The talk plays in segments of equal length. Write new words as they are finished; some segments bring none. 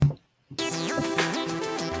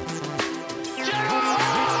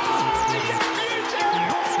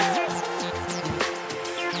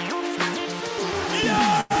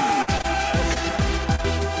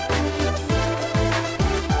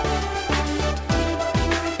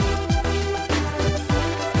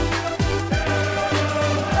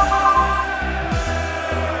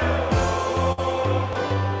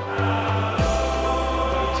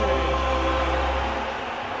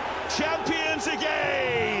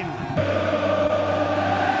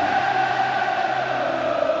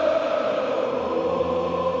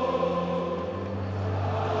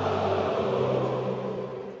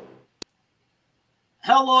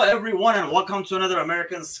Hello, everyone, and welcome to another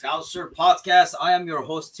American Scouser podcast. I am your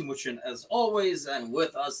host, Timuchin, as always, and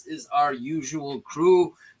with us is our usual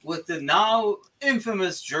crew with the now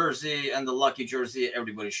infamous jersey and the lucky jersey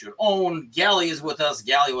everybody should own. Gally is with us.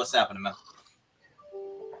 Gally, what's happening, man?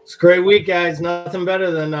 It's a great week, guys. Nothing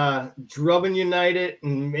better than drubbing United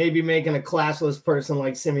and maybe making a classless person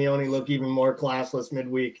like Simeone look even more classless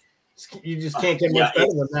midweek. You just can't get much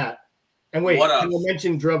better than that. And wait, can you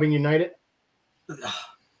mention drubbing United?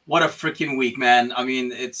 What a freaking week, man. I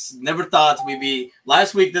mean, it's never thought we'd be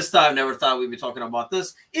last week, this time, never thought we'd be talking about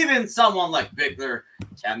this. Even someone like Bickler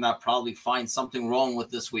cannot probably find something wrong with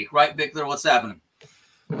this week. Right, Bickler? What's happening?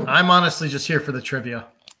 I'm honestly just here for the trivia.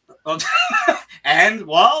 And,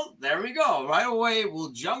 well, there we go. Right away, we'll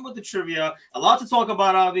jump with the trivia. A lot to talk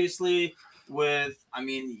about, obviously, with,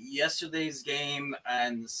 yesterday's game.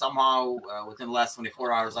 And somehow, within the last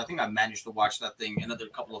 24 hours, I think I managed to watch that thing another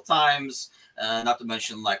couple of times. Not to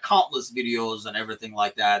mention, like, countless videos and everything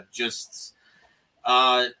like that.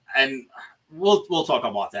 And we'll talk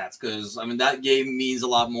about that because, that game means a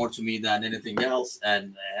lot more to me than anything else.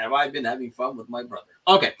 And have I been having fun with my brother?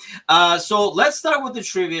 Okay, so let's start with the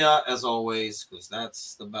trivia, as always, because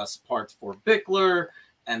that's the best part for Bickler.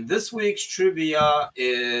 And this week's trivia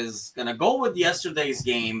is going to go with yesterday's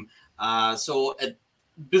game. So a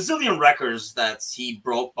bazillion records that he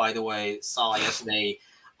broke, by the way, Salah yesterday.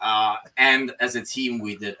 And as a team,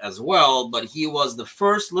 we did as well. But he was the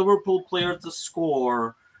first Liverpool player to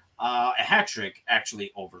score a hat trick,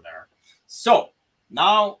 actually, over there. So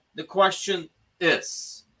now the question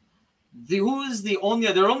is, there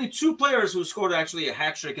are only two players who scored actually a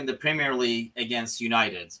hat trick in the Premier League against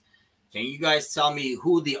United. Can you guys tell me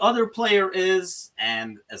who the other player is?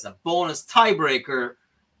 And as a bonus tiebreaker,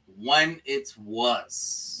 when it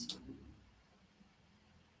was?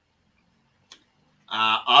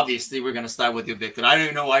 Obviously, we're going to start with you, Victor. I don't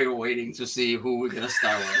even know why you're waiting to see who we're going to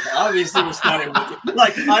start with. Obviously, we're starting with you.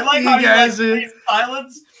 I like how you guys are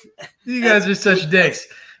silence. You guys are such dicks.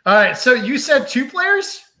 All right, so you said two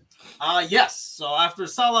players? Yes. So after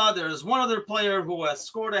Salah, there's one other player who has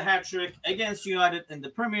scored a hat trick against United in the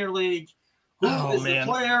Premier League. Who is the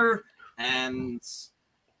player? And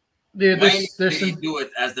there's some do it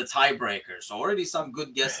as the tiebreaker. So already some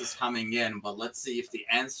good guesses coming in, but let's see if the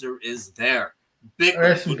answer is there.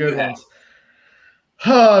 There's some good ones.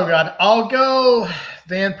 Oh God, I'll go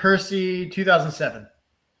Van Persie, 2007.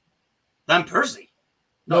 Van Persie?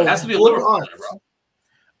 No, it has to be a Liverpool player, bro.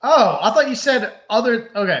 Oh, I thought you said other.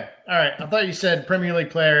 Okay, all right. I thought you said Premier League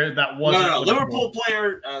player that wasn't. No. Liverpool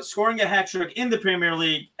player scoring a hat trick in the Premier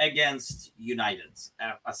League against United,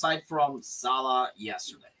 aside from Salah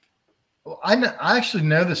yesterday. Well, I actually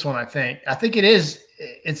know this one. I think it is.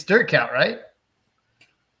 It's Dirt Count, right?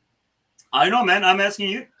 I know, man. I'm asking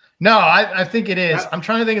you. No, I think it is. I'm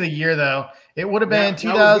trying to think of the year though. It would have been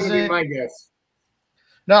 2000. That was gonna be my guess.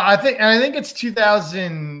 No, I think it's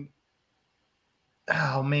 2000.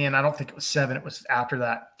 Oh man, I don't think it was 7. It was after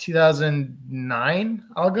that. 2009,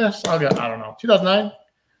 I'll guess. I don't know.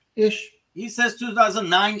 2009-ish. He says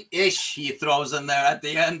 2009-ish. He throws in there at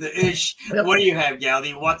the end, the ish. Yep. What do you have,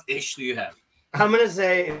 Gally? What ish do you have? I'm gonna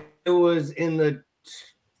say it was in the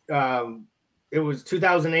it was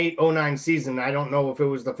 2008-09 season. I don't know if it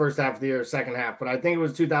was the first half of the year or second half, but I think it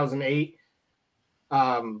was 2008.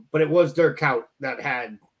 But it was Dirk Kuyt that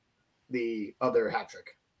had the other hat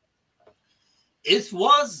trick. It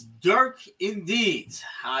was Dirk indeed.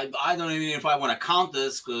 I don't even know if I want to count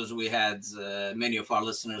this because we had many of our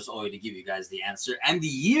listeners already give you guys the answer. And the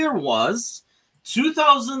year was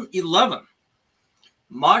 2011.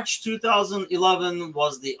 March 2011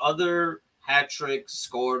 was the other hat trick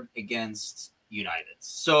scored against United.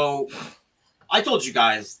 So I told you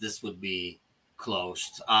guys this would be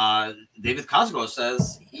close. David Cosgrove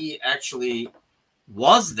says he actually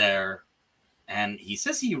was there. And he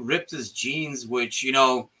says he ripped his jeans, which,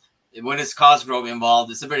 when it's Cosgrove involved,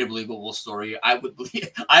 it's a very believable story. I would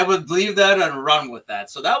believe that and run with that.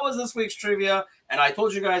 So that was this week's trivia. And I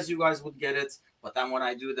told you guys would get it. But then when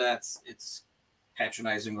I do that, it's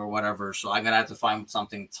patronizing or whatever. So I'm going to have to find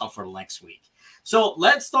something tougher next week. So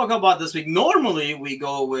let's talk about this week. Normally, we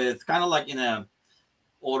go with kind of like in a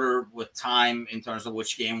order with time in terms of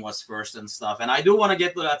which game was first and stuff. And I do want to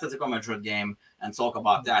get to the Atletico Madrid game and talk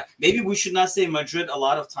about that. Maybe we should not say Madrid a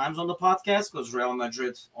lot of times on the podcast because Real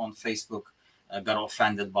Madrid on Facebook got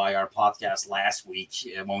offended by our podcast last week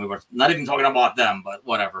when we were not even talking about them, but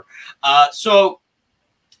whatever.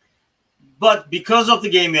 But because of the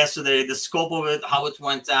game yesterday, the scope of it, how it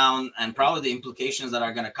went down, and probably the implications that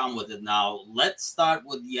are going to come with it now, let's start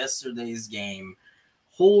with yesterday's game.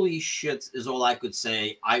 holy shit is all I could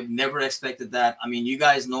say. I've never expected that. I mean, you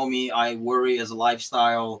guys know me. I worry as a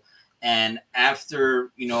lifestyle. And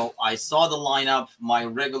after, I saw the lineup, my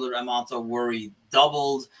regular amount of worry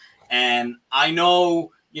doubled. And I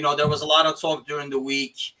know, there was a lot of talk during the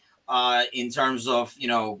week in terms of,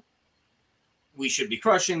 we should be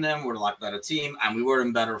crushing them. We're like better team, and we were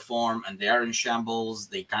in better form, and they are in shambles.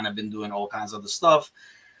 They kind of been doing all kinds of other stuff.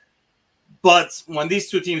 But when these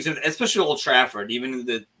two teams, especially Old Trafford,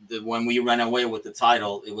 even when we ran away with the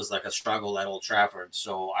title, it was like a struggle at Old Trafford.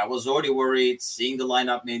 So I was already worried. Seeing the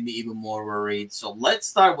lineup made me even more worried. So let's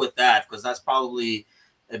start with that, because that's probably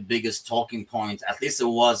the biggest talking point. At least it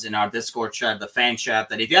was in our Discord chat, the fan chat,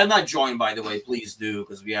 that if you have not joined, by the way, please do,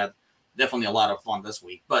 because we had definitely a lot of fun this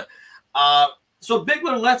week. But so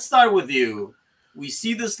Bigler, let's start with you. We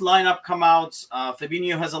see this lineup come out.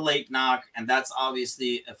 Fabinho has a late knock, and that's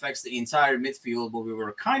obviously affects the entire midfield, but we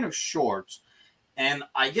were kind of short. And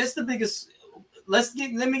I guess the biggest – let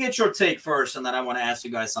me get your take first, and then I want to ask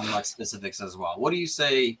you guys some like specifics as well. What do you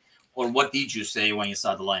say, or what did you say when you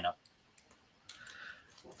saw the lineup?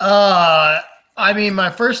 I mean, my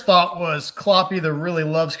first thought was Klopp either really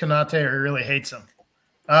loves Konate or he really hates him.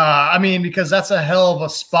 Because that's a hell of a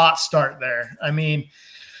spot start there.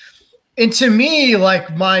 And to me,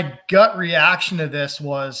 like, my gut reaction to this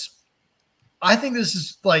was, I think this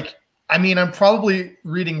is like, I'm probably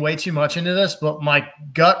reading way too much into this, but my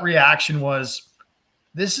gut reaction was,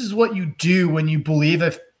 this is what you do when you believe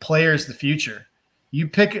a player is the future. You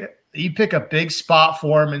pick a big spot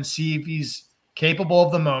for him and see if he's capable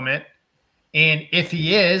of the moment. And if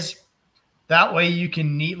he is, that way you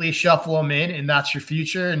can neatly shuffle him in, and that's your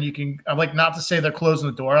future. And you can, I'm like, not to say they're closing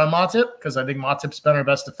the door on Matip, because I think Matip's been our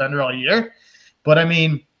best defender all year. But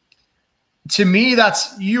to me,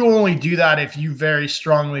 that's, you only do that if you very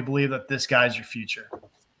strongly believe that this guy's your future.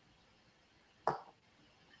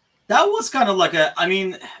 That was kind of like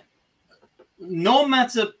no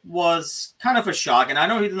Matip was kind of a shock. And I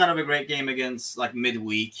know he did not have a great game against like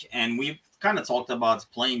midweek. And we've kind of talked about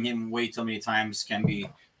playing him way too many times can be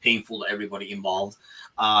painful to everybody involved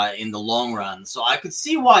in the long run. So I could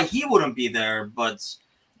see why he wouldn't be there, but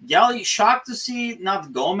Gally, shocked to see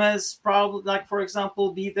not Gomez probably, like, for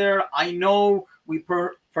example, be there. I know we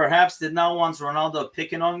perhaps did not want Ronaldo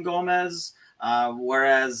picking on Gomez,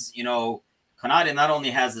 whereas, Konate not only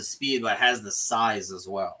has the speed, but has the size as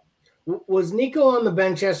well. Was Nico on the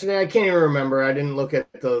bench yesterday? I can't even remember. I didn't look at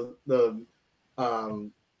the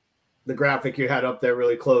graphic you had up there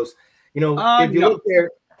really close. If you look there,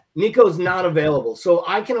 Nico's not available. So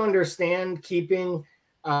I can understand keeping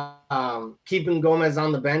Gomez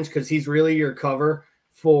on the bench, because he's really your cover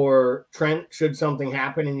for Trent should something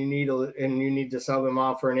happen and you need to sub him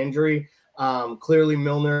off for an injury. Clearly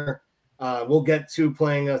Milner will get to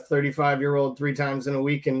playing a 35-year-old 3 times in a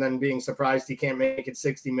week and then being surprised he can't make it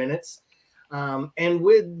 60 minutes. And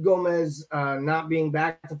with Gomez not being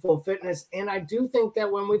back to full fitness, and I do think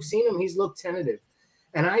that when we've seen him, he's looked tentative.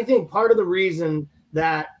 And I think part of the reason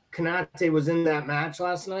that Konate was in that match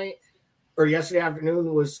last night or yesterday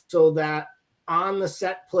afternoon was so that on the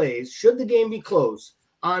set plays, should the game be close,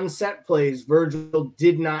 on set plays, Virgil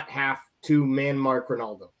did not have to man mark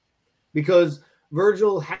Ronaldo, because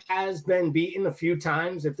Virgil has been beaten a few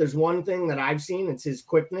times. If there's one thing that I've seen, it's his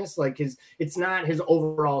quickness. Like it's not his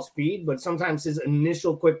overall speed, but sometimes his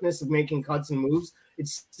initial quickness of making cuts and moves,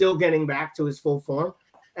 it's still getting back to his full form.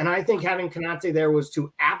 And I think having Konate there was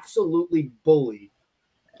to absolutely bully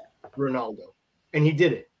Ronaldo. And he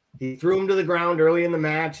did it. He threw him to the ground early in the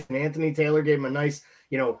match, and Anthony Taylor gave him a nice,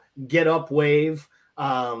 get up wave.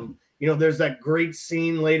 There's that great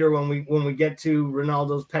scene later when we get to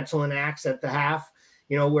Ronaldo's petulant acts at the half,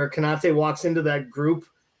 where Konate walks into that group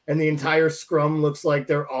and the entire scrum looks like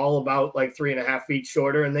they're all about like 3.5 feet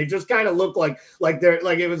shorter. And they just kind of look like they're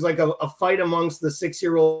like, it was like a fight amongst the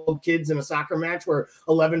 6-year-old kids in a soccer match where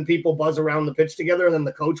 11 people buzz around the pitch together. And then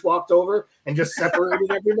the coach walked over and just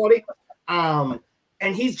separated everybody.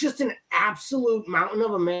 And he's just an absolute mountain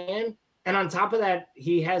of a man. And on top of that,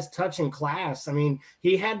 he has touch and class. I mean,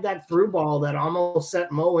 he had that through ball that almost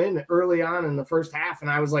set Mo in early on in the first half. And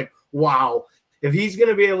I was like, wow, if he's going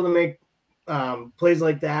to be able to make plays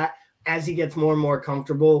like that as he gets more and more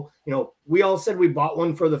comfortable, we all said we bought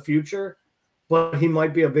one for the future, but he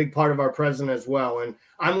might be a big part of our present as well. And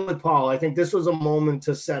I'm with Paul. I think this was a moment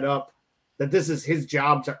to set up that this is his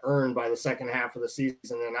job to earn by the second half of the season.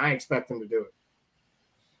 And I expect him to do it.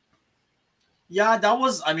 Yeah, that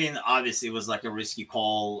was, I mean, obviously it was like a risky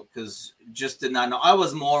call because just did not know. I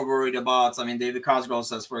was more worried about, I mean, David Cosgrove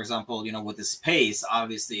says, for example, with his pace,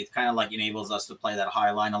 obviously it kind of like enables us to play that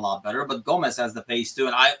high line a lot better. But Gomez has the pace too.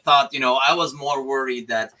 And I thought, I was more worried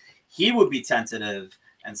that he would be tentative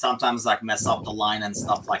and sometimes like mess up the line and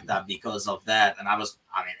stuff like that because of that. And I mean,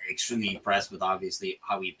 extremely impressed with obviously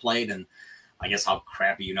how he played and I guess how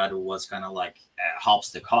crappy United was kind of like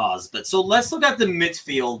helps the cause. But so let's look at the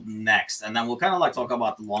midfield next, and then we'll kind of like talk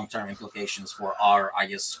about the long-term implications for our, I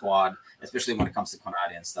guess, squad, especially when it comes to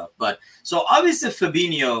Konrad and stuff. But so obviously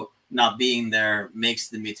Fabinho not being there makes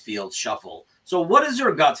the midfield shuffle. So what is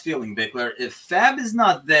your gut feeling, Bickler? If Fab is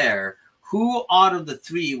not there, who out of the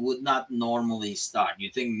three would not normally start?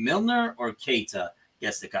 You think Milner or Keita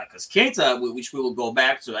gets the cut? Because Keita, which we will go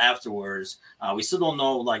back to afterwards, we still don't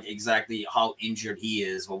know like exactly how injured he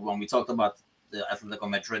is. But when we talked about the Atletico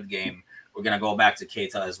Madrid game, we're gonna go back to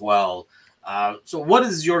Keita as well. So what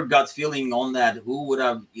is your gut feeling on that? Who would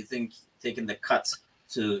have, you think, taken the cut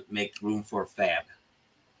to make room for Fab?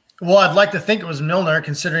 Well, I'd like to think it was Milner,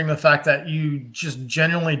 considering the fact that you just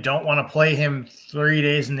genuinely don't want to play him 3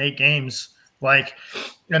 days and 8 games.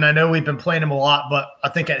 And I know we've been playing him a lot, but I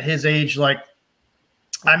think at his age,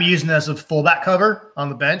 I'm using as a fullback cover on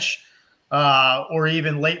the bench or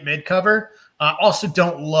even late mid cover. Also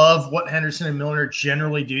don't love what Henderson and Milner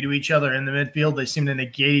generally do to each other in the midfield. They seem to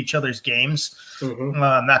negate each other's games. Mm-hmm.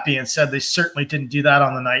 That being said, they certainly didn't do that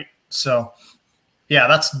on the night. So, yeah,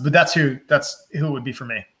 that's who it would be for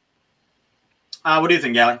me. What do you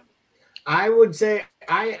think, Gally? I would say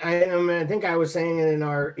I think I was saying it in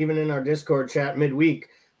our Discord chat midweek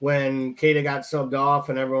when Keita got subbed off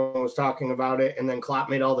and everyone was talking about it, and then Klopp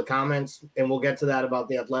made all the comments, and we'll get to that about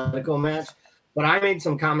the Atletico match. But I made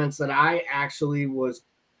some comments that I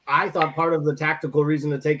thought part of the tactical reason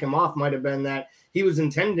to take him off might have been that he was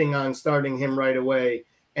intending on starting him right away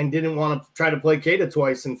and didn't want to try to play Keita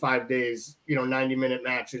twice in 5 days, 90-minute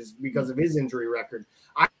matches because of his injury record.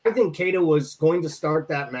 I think Keita was going to start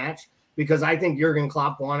that match because I think Jurgen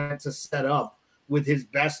Klopp wanted to set up with his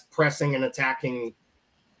best pressing and attacking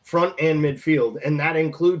front and midfield, and that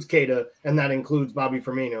includes Keita and that includes Bobby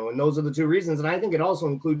Firmino, and those are the two reasons. And I think it also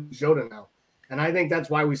includes Jota now, and I think that's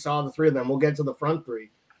why we saw the three of them. We'll get to the front three,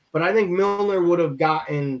 but I think Milner would have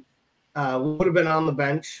been on the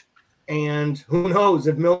bench, and who knows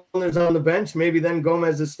if Milner's on the bench, maybe then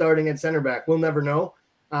Gomez is starting at center back. We'll never know,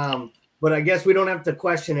 but I guess we don't have to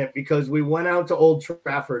question it because we went out to Old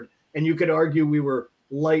Trafford, and you could argue we were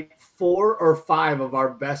like 4 or 5 of our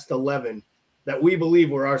best 11 that we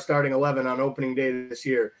believe were our starting 11 on opening day this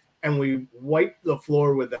year, and we wiped the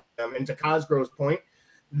floor with them. And to Cosgrove's point,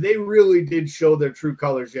 they really did show their true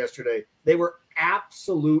colors yesterday. They were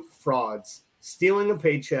absolute frauds, stealing a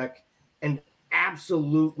paycheck, and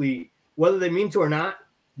absolutely, whether they mean to or not,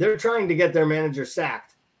 they're trying to get their manager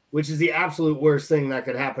sacked, which is the absolute worst thing that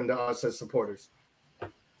could happen to us as supporters.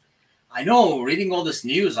 I know, reading all this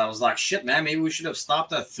news, I was like, shit, man, maybe we should have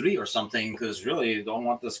stopped at 3 or something because really you don't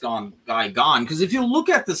want this guy gone. Because if you look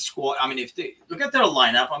at the squad, I mean, if they look at their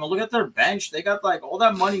lineup, look at their bench, they got like all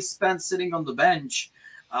that money spent sitting on the bench.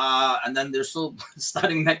 And then they're still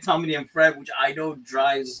starting McTominay and Fred, which I know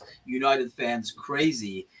drives United fans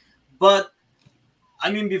crazy. But,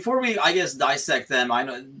 I mean, before we, I guess, dissect them, I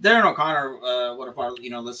know Darren O'Connor, one of our,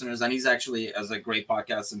 listeners, and he's actually has a great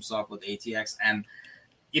podcast himself with ATX, and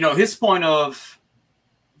his point of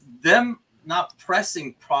them not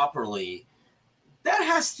pressing properly, that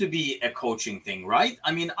has to be a coaching thing, right?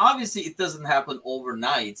 I mean, obviously it doesn't happen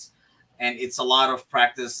overnight, and it's a lot of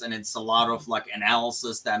practice and it's a lot of like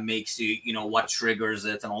analysis that makes you, what triggers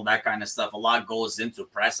it and all that kind of stuff. A lot goes into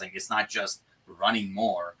pressing. It's not just running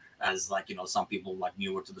more as like, some people like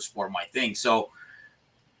newer to the sport might think. So,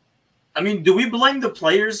 I mean, do we blame the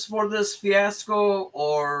players for this fiasco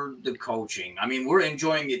or the coaching? I mean, we're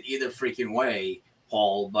enjoying it either freaking way,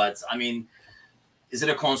 Paul, but I mean, is it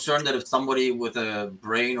a concern that if somebody with a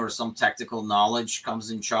brain or some tactical knowledge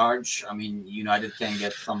comes in charge, I mean, United can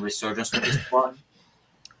get some resurgence with this squad?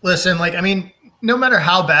 Listen, no matter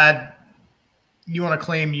how bad you want to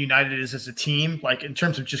claim United is as a team, like in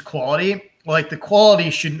terms of just quality, the quality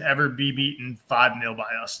shouldn't ever be beaten 5-0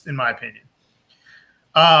 by us, in my opinion.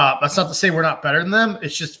 That's not to say we're not better than them.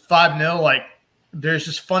 It's just 5-0. There's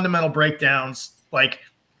just fundamental breakdowns.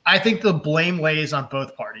 I think the blame lays on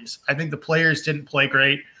both parties. I think the players didn't play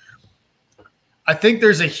great. I think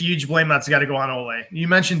there's a huge blame that's got to go on Ole. You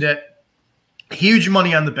mentioned it. Huge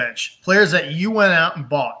money on the bench. Players that you went out and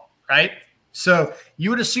bought, right? So you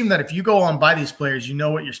would assume that if you go on buy these players, you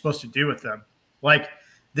know what you're supposed to do with them.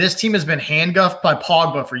 This team has been handcuffed by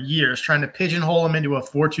Pogba for years, trying to pigeonhole him into a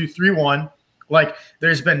 4-2-3-1. Like,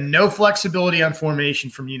 there's been no flexibility on formation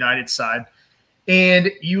from United's side.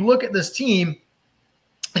 And you look at this team,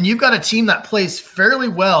 and you've got a team that plays fairly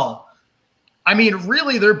well. I mean,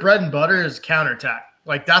 really, their bread and butter is counterattack.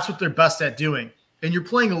 Like, that's what they're best at doing. And you're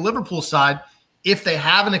playing a Liverpool side. If they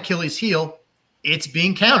have an Achilles heel, it's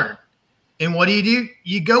being countered. And what do?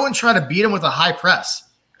 You go and try to beat them with a high press.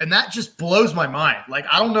 And that just blows my mind. Like,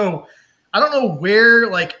 I don't know where,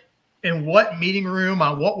 like, in what meeting room,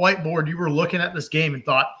 on what whiteboard you were looking at this game and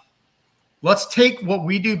thought, let's take what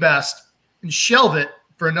we do best and shelve it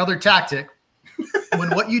for another tactic when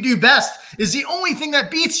what you do best is the only thing that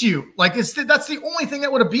beats you. Like, that's the only thing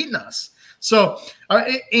that would have beaten us. So,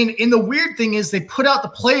 and the weird thing is they put out the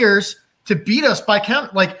players to beat us by counter.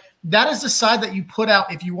 Like, that is the side that you put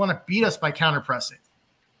out if you want to beat us by counter pressing.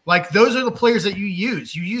 Like, those are the players that you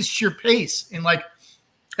use. You use sheer pace. And, like,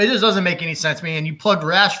 it just doesn't make any sense, man. You plugged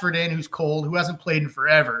Rashford in, who's cold, who hasn't played in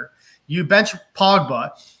forever. You bench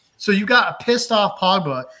Pogba. So you got a pissed off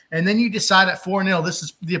Pogba, and then you decide at 4-0 this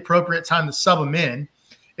is the appropriate time to sub him in.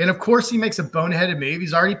 And, of course, he makes a boneheaded move.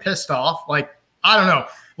 He's already pissed off. Like, I don't know.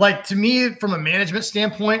 Like, to me, from a management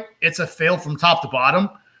standpoint, it's a fail from top to bottom.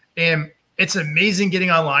 And it's amazing getting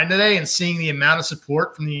online today and seeing the amount of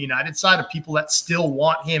support from the United side of people that still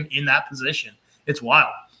want him in that position. It's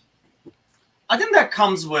wild. I think that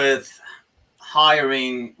comes with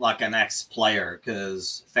hiring like an ex-player,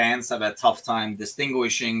 because fans have a tough time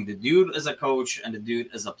distinguishing the dude as a coach and the dude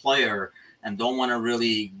as a player, and don't want to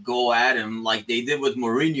really go at him like they did with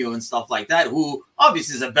Mourinho and stuff like that, who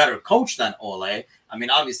obviously is a better coach than Ole. I mean,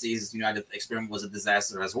 obviously his United experiment was a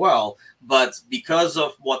disaster as well, but because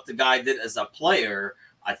of what the guy did as a player,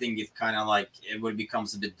 I think it kind of like it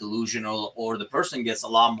becomes a bit delusional, or the person gets a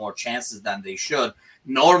lot more chances than they should.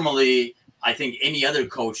 Normally, I think any other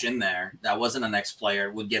coach in there that wasn't an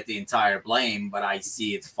ex-player would get the entire blame, but I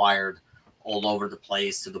see it fired all over the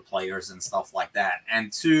place to the players and stuff like that.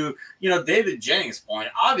 And to, David Jennings' point,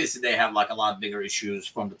 obviously they have like a lot bigger issues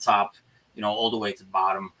from the top, all the way to the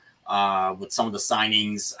bottom with some of the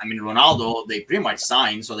signings. I mean, Ronaldo, they pretty much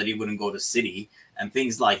signed so that he wouldn't go to City and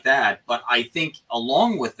things like that. But I think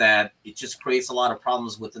along with that, it just creates a lot of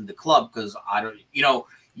problems within the club, because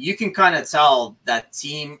you can kind of tell that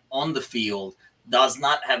team on the field does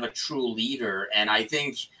not have a true leader. And I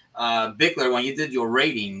think, Bickler, when you did your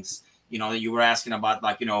ratings, you were asking about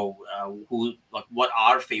what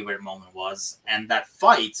our favorite moment was. And that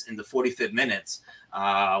fight in the 45th minute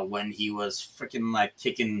when he was freaking like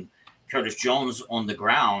kicking Curtis Jones on the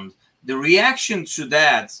ground, the reaction to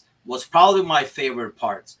that was probably my favorite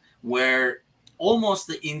part, where almost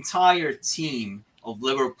the entire team of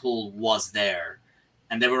Liverpool was there.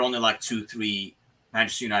 And there were only like 2-3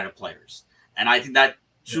 Manchester United players. And I think that,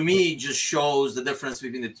 to me, just shows the difference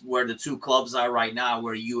between where the two clubs are right now,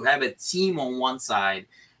 where you have a team on one side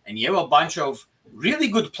and you have a bunch of really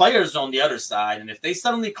good players on the other side. And if they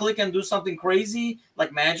suddenly click and do something crazy,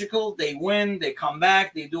 like magical, they win, they come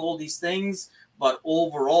back, they do all these things. But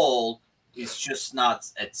overall, it's just not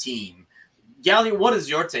a team. Gally, what is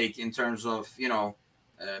your take in terms of,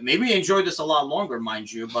 maybe you enjoyed this a lot longer,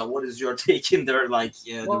 mind you, but what is your take in there,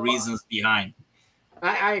 the reasons behind?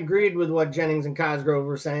 I agreed with what Jennings and Cosgrove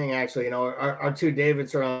were saying, actually. Our two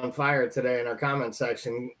Davids are on fire today in our comment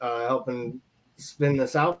section, helping spin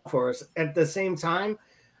this out for us. At the same time,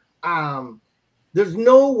 there's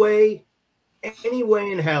no way, any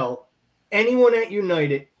way in hell, anyone at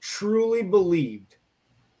United truly believed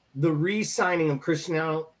the re-signing of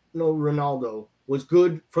Cristiano Ronaldo was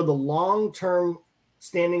good for the long-term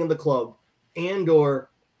standing of the club and or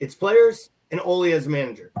its players and Ole as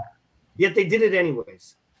manager. Yet they did it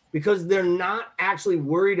anyways, because they're not actually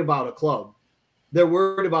worried about a club. They're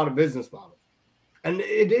worried about a business model. And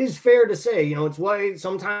it is fair to say, it's why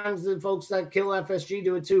sometimes the folks that kill FSG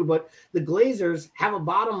do it too, but the Glazers have a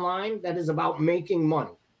bottom line that is about making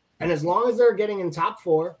money. And as long as they're getting in top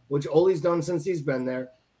four, which Ole's done since he's been there,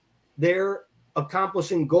 they're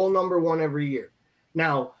accomplishing goal number one every year.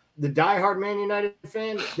 Now, the diehard Man United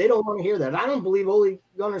fan, they don't want to hear that. I don't believe Ole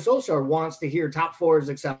Gunnar Solskjaer wants to hear top four is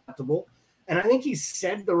acceptable. And I think he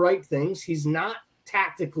said the right things. He's not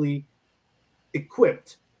tactically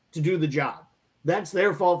equipped to do the job. That's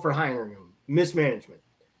their fault for hiring him. Mismanagement.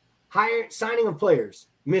 Signing of players.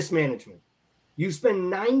 Mismanagement. You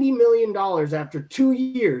spend $90 million after 2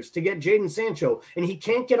 years to get Jadon Sancho, and he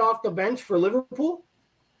can't get off the bench for Liverpool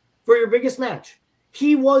for your biggest match.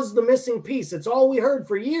 He was the missing piece. It's all we heard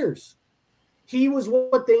for years. He was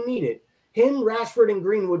what they needed. Him, Rashford, and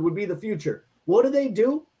Greenwood would be the future. What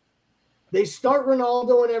do? They start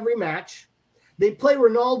Ronaldo in every match. They play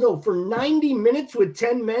Ronaldo for 90 minutes with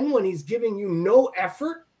 10 men when he's giving you no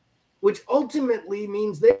effort. which ultimately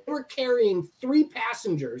means they were carrying 3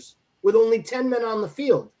 passengers with only 10 men on the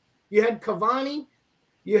field. You had Cavani,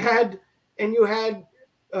 you have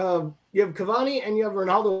Cavani and you have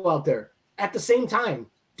Ronaldo out there at the same time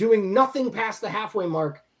doing nothing past the halfway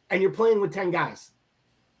mark, and you're playing with 10 guys.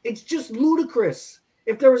 It's just ludicrous.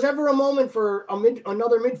 If there was ever a moment for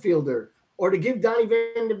another midfielder or to give Donny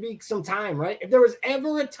van de Beek some time, right? If there was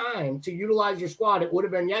ever a time to utilize your squad, it would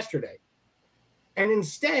have been yesterday. And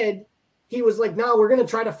instead, he was like, no, we're going to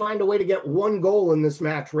try to find a way to get 1 goal in this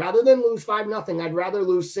match. Rather than lose 5-0, I'd rather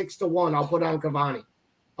lose 6-1. I'll put on Cavani,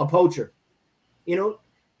 a poacher. You know,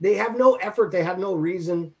 they have no effort. They have no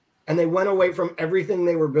reason. And they went away from everything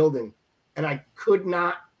they were building. And I could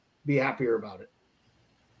not be happier about it.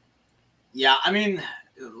 Yeah, I mean,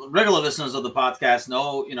 regular listeners of the podcast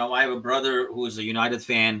know, I have a brother who is a United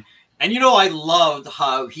fan. And, I loved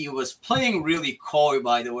how he was playing really coy,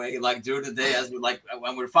 by the way, like during the day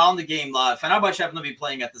when we found the game live. Fenerbahce happened to be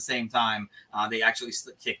playing at the same time. They actually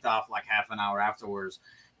kicked off like half an hour afterwards.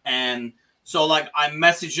 And so, I'm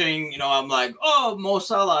messaging, I'm like, oh, Mo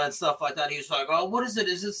Salah and stuff like that. He's like, oh, what is it?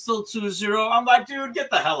 Is it still 2-0? I'm like, dude, get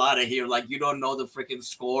the hell out of here. Like, you don't know the freaking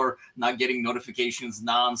score, not getting notifications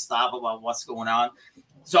nonstop about what's going on.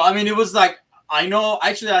 So, I mean, it was like, I know,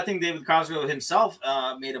 actually, I think David Cosgrove himself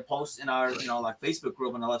made a post in our, Facebook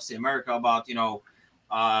group in LFC America about,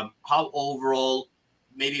 how overall,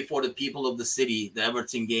 maybe for the people of the city, the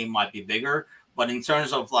Everton game might be bigger. But in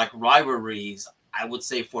terms of rivalries, I would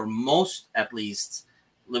say for most, at least,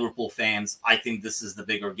 Liverpool fans, I think this is the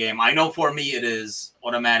bigger game. I know for me it is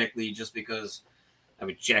automatically just because I have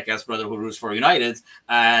a jackass brother who roots for United,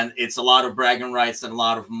 and it's a lot of bragging rights and a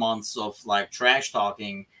lot of months of trash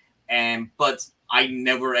talking. But I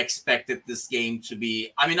never expected this game to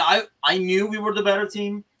be. I mean, I knew we were the better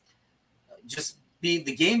team. Just the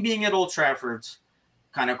game being at Old Trafford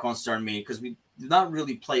kind of concerned me because we did not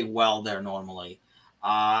really play well there normally.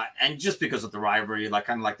 And just because of the rivalry,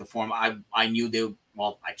 kind of the form, I knew they would,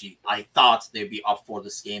 I thought they'd be up for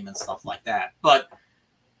this game and stuff like that. But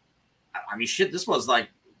I mean, shit, this was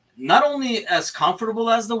not only as comfortable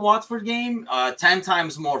as the Watford game, 10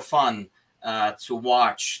 times more fun to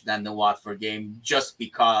watch than the Watford game, just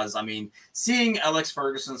because, I mean, seeing Alex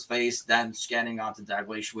Ferguson's face, then scanning onto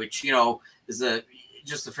Dalglish, which, is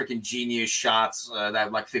just a freaking genius shots,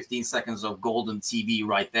 that 15 seconds of golden TV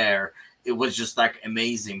right there. It was just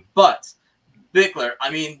amazing. But Bickler,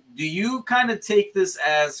 I mean, do you kind of take this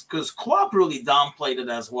as, because Klopp really downplayed it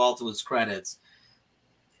as well to his credits.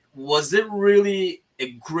 Was it really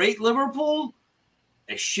a great Liverpool,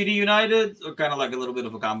 a shitty United, or kind of a little bit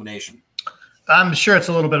of a combination? I'm sure it's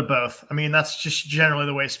a little bit of both. I mean, that's just generally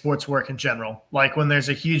the way sports work in general. When there's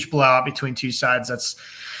a huge blowout between two sides, that's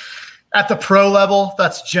at the pro level,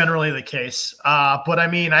 that's generally the case. But I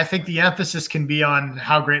mean, I think the emphasis can be on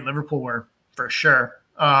how great Liverpool were for sure.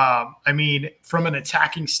 I mean, from an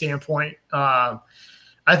attacking standpoint, I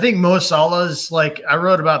think Mo Salah's I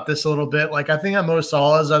wrote about this a little bit. I think that Mo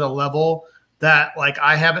Salah's at a level that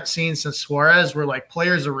I haven't seen since Suarez, where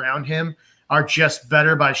players around him are just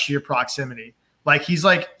better by sheer proximity. He's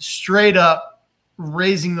straight up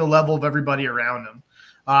raising the level of everybody around him.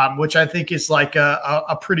 Which I think is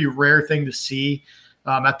a pretty rare thing to see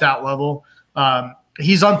at that level.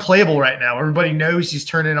 He's unplayable right now. Everybody knows he's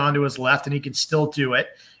turning it on to his left, and he can still do it.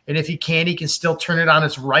 And if he can still turn it on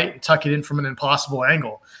his right and tuck it in from an impossible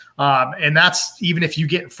angle. And that's even if you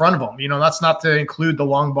get in front of him. That's not to include the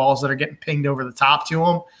long balls that are getting pinged over the top to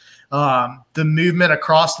him. The movement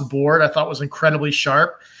across the board I thought was incredibly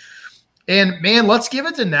sharp. And, man, let's give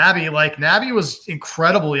it to Naby. Naby was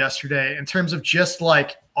incredible yesterday in terms of just,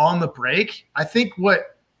 on the break. I think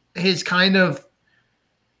what has kind of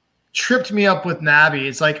tripped me up with Naby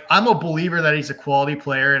is, I'm a believer that he's a quality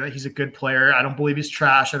player and that he's a good player. I don't believe he's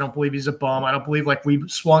trash. I don't believe he's a bum. I don't believe, we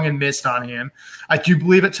swung and missed on him. I do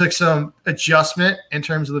believe it took some adjustment in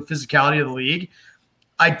terms of the physicality of the league.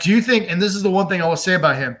 I do think, and this is the one thing I will say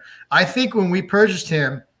about him, I think when we purchased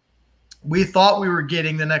him, we thought we were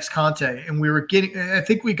getting the next Conte, and I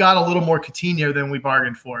think we got a little more Coutinho than we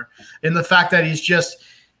bargained for. And the fact that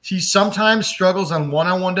he sometimes struggles on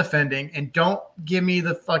one-on-one defending, and don't give me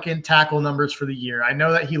the fucking tackle numbers for the year. I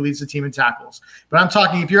know that he leads the team in tackles, but I'm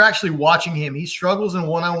talking, if you're actually watching him, he struggles in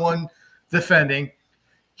one-on-one defending.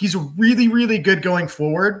 He's really, really good going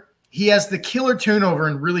forward. He has the killer turnover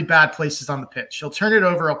in really bad places on the pitch. He'll turn it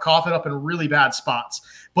over. He'll cough it up in really bad spots,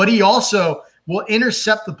 but he also will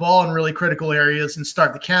intercept the ball in really critical areas and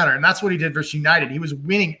start the counter. And that's what he did versus United. He was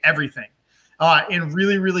winning everything in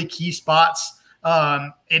really, really key spots.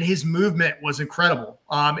 And his movement was incredible.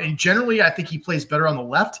 And generally, I think he plays better on the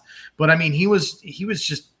left. But I mean, he was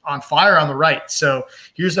just on fire on the right. So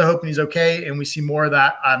here's the hoping he's okay, and we see more of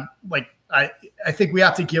that. I think we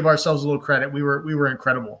have to give ourselves a little credit. We were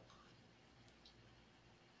incredible.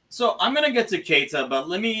 So I'm gonna get to Keita, but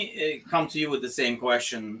let me come to you with the same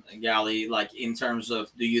question, Gally. Like, in terms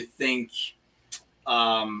of, do you think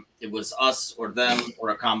it was us or them or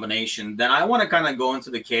a combination? Then I want to kind of go into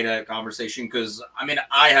the Keita conversation, because I mean,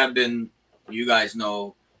 I have been, you guys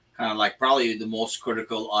know, kind of like probably the most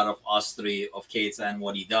critical out of us three of Keita and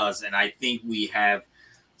what he does, and I think we have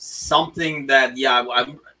something that,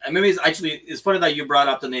 I mean, it's funny that you brought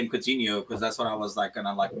up the name Coutinho, because that's what I was like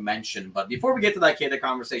gonna like mention. But before we get to that Keita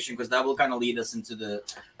conversation, because that will kind of lead us into the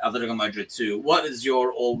Atletico Madrid too, what is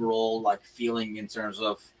your overall like feeling in terms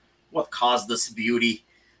of what caused this beauty,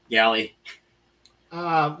 Gally?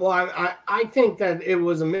 Well, I think that it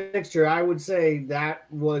was a mixture. I would say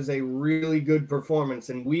that was a really good performance,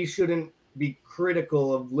 and we shouldn't be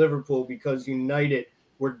critical of Liverpool because United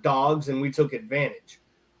were dogs and we took advantage.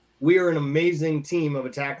 We are an amazing team of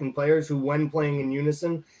attacking players who, when playing in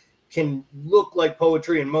unison, can look like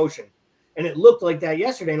poetry in motion. And it looked like that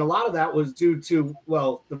yesterday. And a lot of that was due to,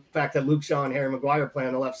 well, the fact that Luke Shaw and Harry Maguire play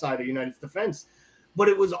on the left side of United's defense. But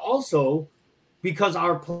it was also because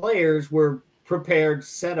our players were prepared,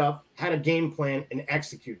 set up, had a game plan, and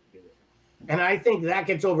executed it. And I think that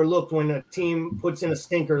gets overlooked when a team puts in a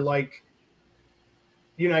stinker like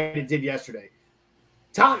United did yesterday.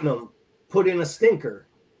 Tottenham put in a stinker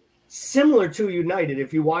similar to United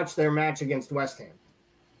if you watch their match against West Ham.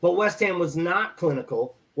 But West Ham was not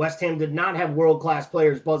clinical. West Ham did not have world-class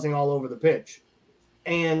players buzzing all over the pitch.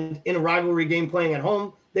 And in a rivalry game playing at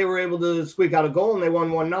home, they were able to squeak out a goal, and they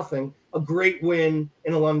won 1-0, a great win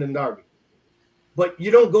in a London derby. But you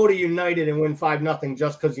don't go to United and win 5-0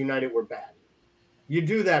 just because United were bad. You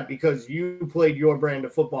do that because you played your brand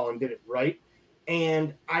of football and did it right.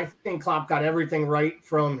 And I think Klopp got everything right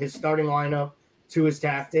from his starting lineup to his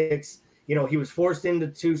tactics. You know, he was forced into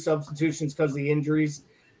 2 substitutions because of the injuries.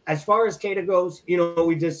 As far as Keita goes, you know,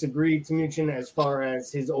 we disagree, Timuchin, as far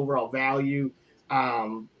as his overall value.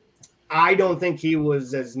 I don't think he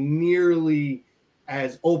was as nearly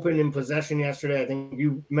as open in possession yesterday. I think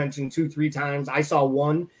you mentioned 2-3 times. I saw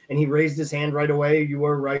one, and he raised his hand right away. You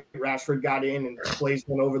were right. Rashford got in and placed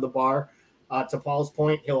one over the bar. To Paul's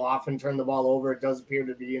point, he'll often turn the ball over. It does appear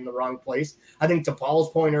to be in the wrong place. I think to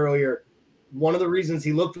Paul's point earlier, one of the reasons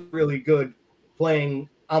he looked really good playing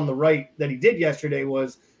on the right that he did yesterday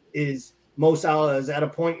is Mo Salah is at a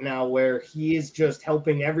point now where he is just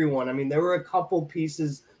helping everyone. I mean, there were a couple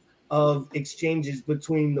pieces of exchanges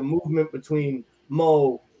between the movement between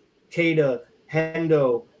Mo, Keita,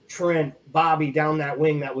 Hendo, Trent, Bobby down that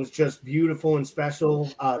wing that was just beautiful and special.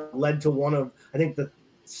 Led to one of, I think, the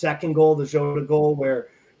second goal, the Jota goal, where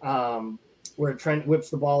Trent whips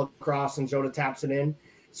the ball across and Jota taps it in.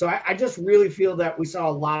 So I just really feel that we saw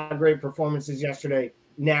a lot of great performances yesterday.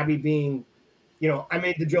 Naby being, you know, I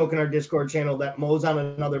made the joke in our Discord channel that Mo's on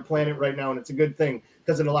another planet right now, and it's a good thing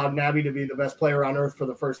because it allowed Naby to be the best player on earth for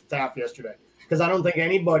the first half yesterday. Because I don't think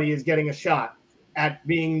anybody is getting a shot at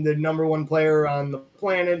being the number 1 player on the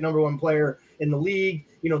planet, number 1 player in the league.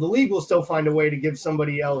 You know, the league will still find a way to give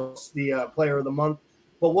somebody else the player of the month.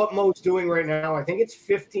 But what Mo's doing right now, I think it's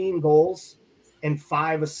 15 goals and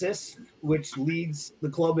 5 assists, which leads the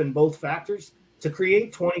club in both factors. To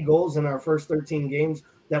create 20 goals in our first 13 games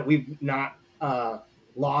that we've not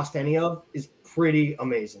lost any of is pretty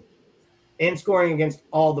amazing. And scoring against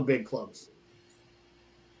all the big clubs.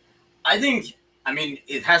 I mean,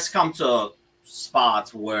 it has come to a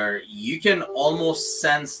spot where you can almost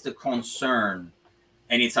sense the concern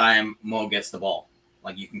anytime Mo gets the ball.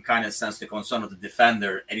 Like, you can kind of sense the concern of the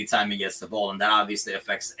defender anytime he gets the ball, and that obviously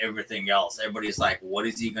affects everything else. Everybody's like, what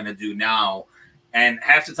is he going to do now? And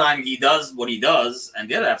half the time he does what he does, and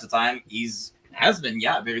the other half the time has been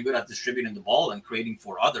very good at distributing the ball and creating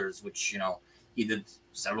for others, which, you know, he did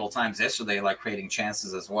several times yesterday, like creating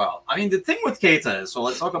chances as well. I mean, the thing with Keita is, so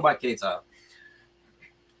let's talk about Keita.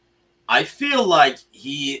 I feel like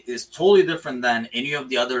he is totally different than any of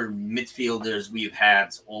the other midfielders we've had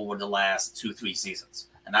over the last 2-3 seasons.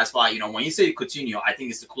 And that's why, you know, when you say Coutinho, I think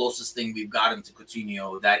it's the closest thing we've gotten to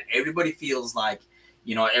Coutinho that everybody feels like,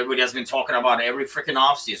 you know, everybody has been talking about every freaking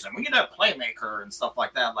offseason. We get a playmaker and stuff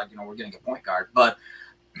like that. Like, you know, we're getting a point guard. But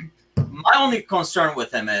my only concern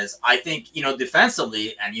with him is, I think, you know,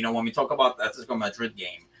 defensively, and, you know, when we talk about the Atletico Madrid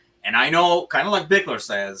game, and I know, kind of like Bickler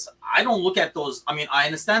says, I don't look at those. I mean, I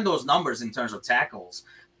understand those numbers in terms of tackles,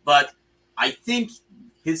 but I think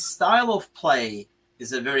his style of play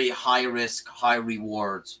is a very high risk, high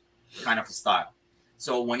reward kind of a style.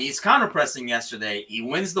 So when he's counter pressing yesterday, he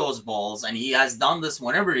wins those balls, and he has done this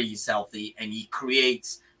whenever he's healthy, and he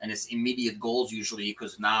creates, and it's immediate goals usually,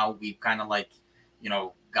 because now we've kind of like,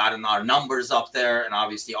 gotten our numbers up there, and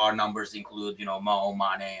obviously our numbers include, Mo,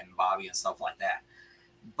 Mane, and Bobby and stuff like that.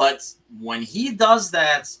 But when he does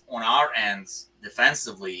that on our ends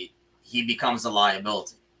defensively, he becomes a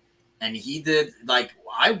liability. And he did, like,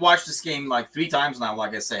 I watched this game like 3 times now,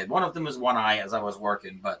 like I said. One of them is one eye as I was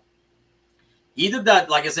working, but he did that,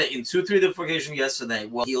 like I said, in 2-3 different occasions yesterday.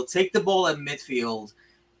 Well, he'll take the ball at midfield,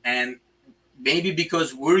 and maybe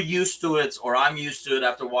because we're used to it, or I'm used to it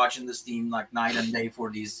after watching this team like night and day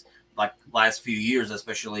for these like last few years,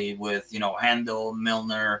 especially with, Hendo,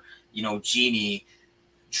 Milner, Genie.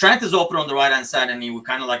 Trent is open on the right-hand side, and he would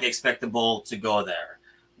kind of like expect the ball to go there.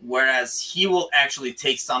 Whereas he will actually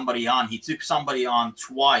take somebody on. He took somebody on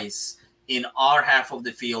twice in our half of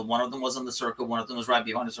the field. One of them was on the circle. One of them was right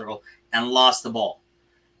behind the circle, and lost the ball.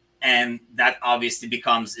 And that obviously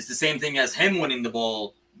it's the same thing as him winning the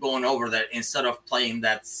ball, going over that instead of playing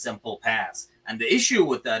that simple pass. And the issue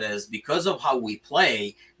with that is because of how we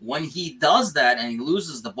play, when he does that and he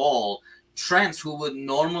loses the ball, Trent, who would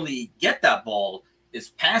normally get that ball, is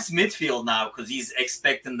past midfield now because he's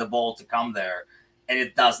expecting the ball to come there. And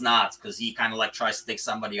it does not, because he kind of like tries to take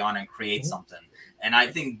somebody on and create something. And I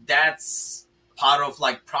think that's part of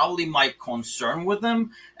like probably my concern with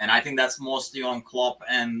him. And I think that's mostly on Klopp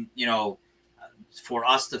and, for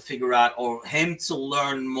us to figure out, or him to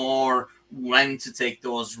learn more when to take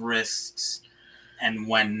those risks and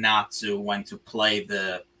when not to, when to play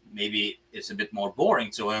maybe it's a bit more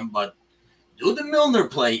boring to him, but do the Milner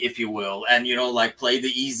play, if you will, and, like play the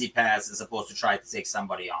easy pass as opposed to try to take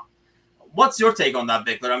somebody on. What's your take on that,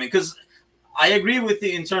 Bickler? I mean, because I agree with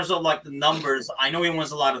you in terms of like the numbers. I know he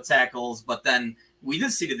wins a lot of tackles, but then we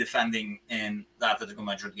did see the defending in the Atletico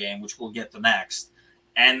Madrid game, which we'll get to next.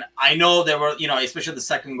 And I know there were, especially the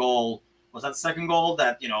second goal. Was that the second goal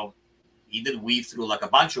that, he did weave through like a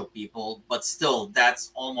bunch of people, but still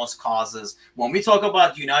that's almost causes. When we talk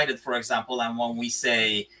about United, for example, and when we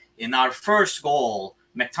say in our first goal,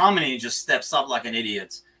 McTominay just steps up like an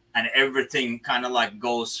idiot, and everything kind of like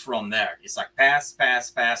goes from there. It's like pass,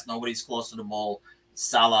 pass, pass. Nobody's close to the ball.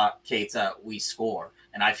 Salah, Keita, we score.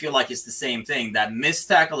 And I feel like it's the same thing. That missed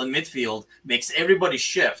tackle in midfield makes everybody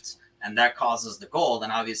shift, and that causes the goal.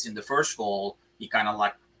 And obviously in the first goal, he kind of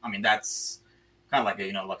like, that's kind of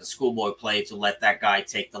like like a schoolboy play to let that guy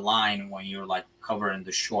take the line when you're like covering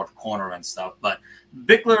the short corner and stuff. But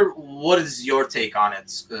Bickler, what is your take on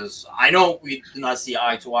it? Because I know we do not see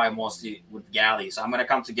eye to eye mostly with Gally, so I'm going to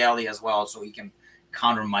come to Gally as well so he can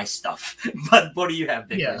counter my stuff. But what do you have,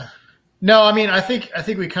 Bickler? Yeah. No, I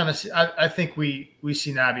think we kind of I think we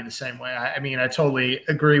see Naby the same way. I totally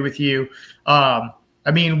agree with you.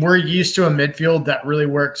 We're used to a midfield that really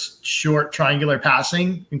works short triangular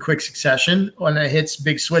passing in quick succession when it hits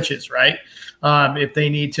big switches, right? If they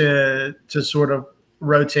need to sort of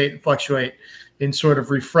rotate and fluctuate and sort of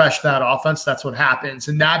refresh that offense, that's what happens.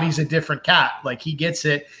 And Naby's a different cat. Like, he gets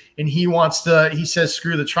it and he says,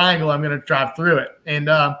 screw the triangle, I'm going to drive through it. And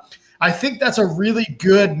I think that's a really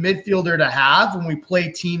good midfielder to have when we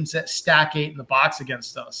play teams that stack 8 in the box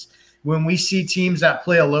against us. When we see teams that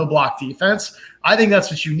play a low block defense, I think that's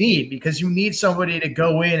what you need, because you need somebody to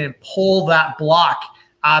go in and pull that block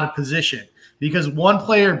out of position, because one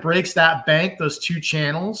player breaks that bank, those 2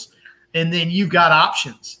 channels, and then you've got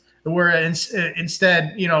options. Where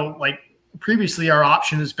instead, like previously our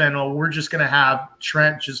option has been, we're just going to have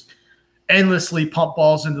Trent just endlessly pump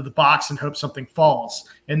balls into the box and hope something falls.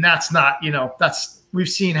 And that's not, we've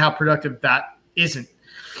seen how productive that isn't.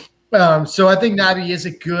 So I think Naby he's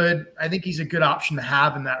a good option to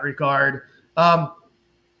have in that regard.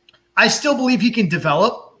 I still believe he can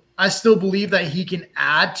develop. I still believe that he can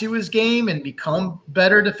add to his game and become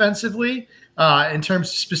better defensively in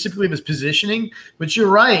terms specifically of his positioning. But you're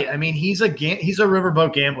right. He's a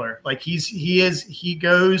riverboat gambler. Like he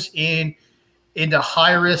goes into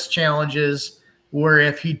high risk challenges where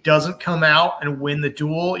if he doesn't come out and win the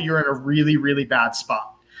duel, you're in a really, really bad spot.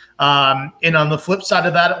 And on the flip side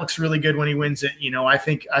of that, it looks really good when he wins it. I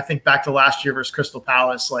think back to last year versus Crystal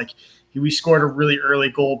Palace, like we scored a really early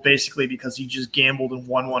goal basically because he just gambled and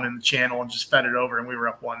won one in the channel and just fed it over, and we were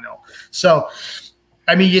up 1-0. So,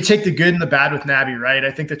 you take the good and the bad with Naby, right?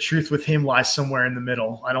 I think the truth with him lies somewhere in the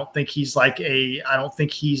middle. I don't think he's a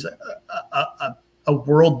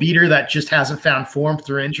world beater that just hasn't found form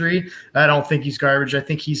through injury. I don't think he's garbage. I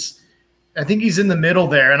think he's in the middle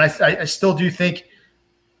there. And I still do think,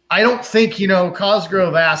 I don't think,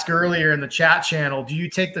 Cosgrove asked earlier in the chat channel, do you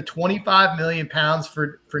take the 25 million pounds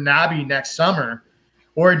for Naby next summer,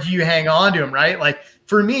 or do you hang on to him, right? Like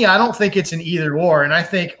for me, I don't think it's an either or. And I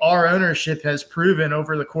think our ownership has proven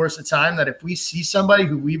over the course of time that if we see somebody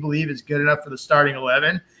who we believe is good enough for the starting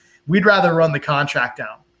 11, we'd rather run the contract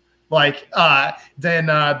down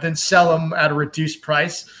than sell them at a reduced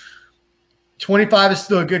price. 25 is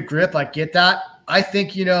still a good grip. I get that. I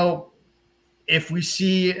think, if we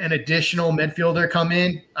see an additional midfielder come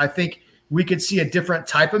in, I think we could see a different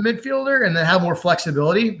type of midfielder and then have more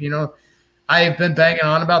flexibility. I have been banging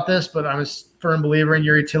on about this, but I'm a firm believer in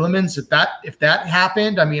Youri Tielemans. If that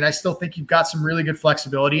happened, I still think you've got some really good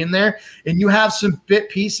flexibility in there, and you have some bit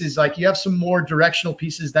pieces, like you have some more directional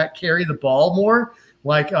pieces that carry the ball more,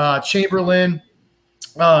 like Chamberlain,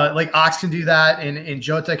 like Ox can do that, and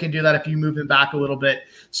Jota can do that if you move him back a little bit.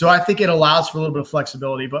 So I think it allows for a little bit of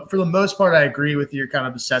flexibility, but for the most part, I agree with your kind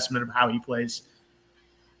of assessment of how he plays.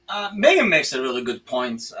 Megan makes a really good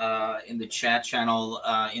point in the chat channel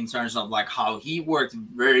in terms of like how he worked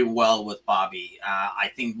very well with Bobby.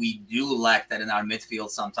 I think we do lack that in our midfield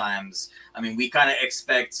sometimes. We kind of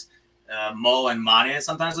expect Mo and Mane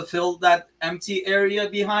sometimes to fill that empty area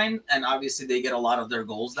behind, and obviously they get a lot of their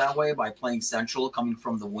goals that way by playing central, coming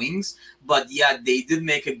from the wings. But yeah, they did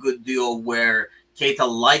make a good duo where Keita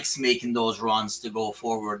likes making those runs to go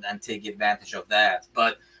forward and take advantage of that.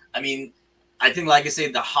 But I think, like I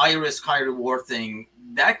said, the high risk, high reward thing,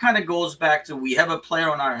 that kind of goes back to we have a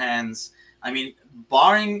player on our hands.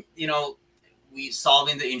 Barring, we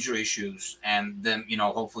solving the injury issues, and then,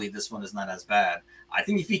 hopefully this one is not as bad. I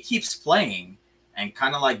think if he keeps playing and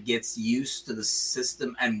kind of like gets used to the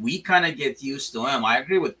system and we kind of get used to him, I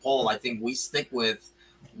agree with Paul. I think we stick with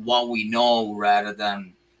what we know rather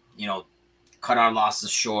than, cut our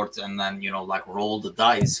losses short and then, like roll the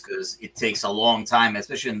dice, because it takes a long time,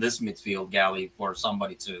 especially in this midfield, Gally, for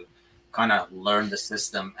somebody to kind of learn the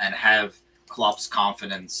system and have Klopp's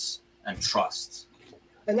confidence and trust.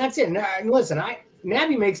 And that's it. Now, listen,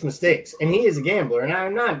 Naby makes mistakes, and he is a gambler, and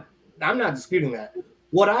I'm not disputing that.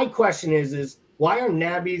 What I question is why are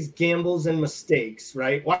Naby's gambles and mistakes,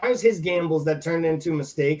 right? Why is his gambles that turned into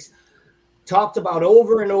mistakes talked about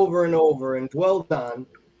over and over and over and dwelled on,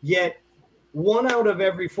 yet 1 out of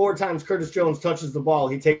every 4 times Curtis Jones touches the ball,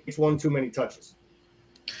 he takes one too many touches.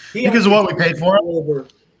 Because of what we paid for him.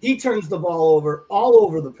 He turns the ball over all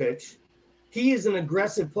over the pitch. He is an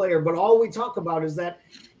aggressive player, but all we talk about is that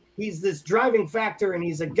he's this driving factor, and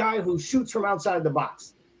he's a guy who shoots from outside the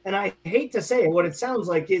box. And I hate to say it, what it sounds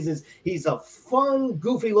like is he's a fun,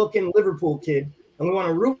 goofy-looking Liverpool kid, and we want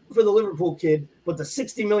to root for the Liverpool kid, but the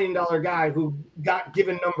 $60 million guy who got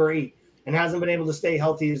given number 8 and hasn't been able to stay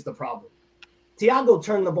healthy is the problem. Thiago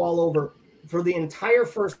turned the ball over for the entire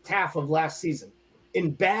first half of last season in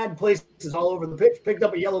bad places all over the pitch, picked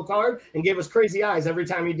up a yellow card, and gave us crazy eyes every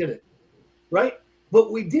time he did it, right?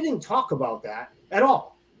 But we didn't talk about that at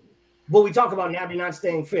all. But we talk about Naby not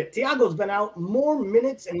staying fit. Thiago's been out more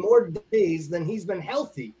minutes and more days than he's been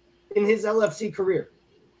healthy in his LFC career.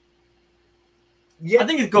 Yeah. I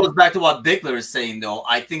think it goes back to what Bickler is saying, though.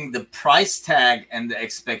 I think the price tag and the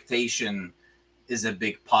expectation is a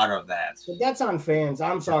big part of that. But that's on fans.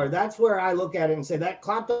 I'm sorry. That's where I look at it and say that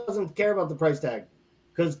Klopp doesn't care about the price tag,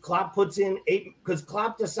 because Klopp puts in 8. Because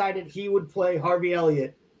Klopp decided he would play Harvey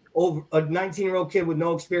Elliott over a 19-year-old kid with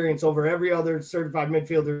no experience over every other certified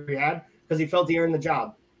midfielder he had, because he felt he earned the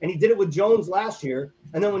job. And he did it with Jones last year.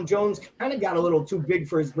 And then when Jones kind of got a little too big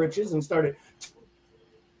for his britches and started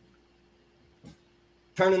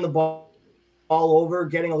turning the ball over,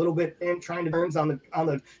 getting a little bit in, trying to turns on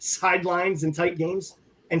the sidelines in tight games,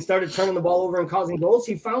 and started turning the ball over and causing goals,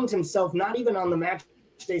 he found himself not even on the match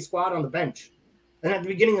day squad, on the bench. And at the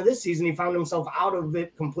beginning of this season, he found himself out of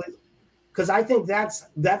it completely. Because I think that's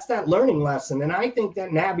that learning lesson. And I think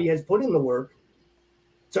that Naby has put in the work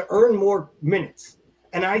to earn more minutes.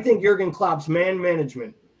 And I think Jurgen Klopp's man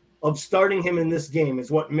management of starting him in this game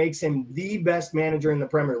is what makes him the best manager in the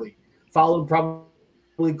Premier League, followed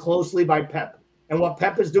probably closely by Pep. And what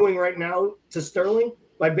Pep is doing right now to Sterling,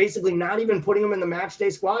 by basically not even putting him in the match day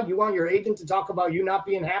squad, you want your agent to talk about you not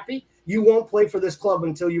being happy? You won't play for this club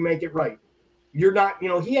until you make it right. You're not,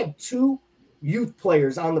 he had 2 youth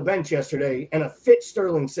players on the bench yesterday and a fit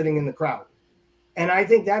Sterling sitting in the crowd. And I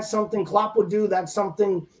think that's something Klopp would do. That's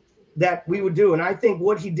something that we would do. And I think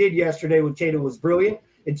what he did yesterday with Keita was brilliant.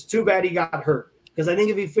 It's too bad he got hurt, because I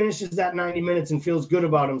think if he finishes that 90 minutes and feels good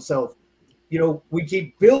about himself, we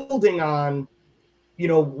keep building on,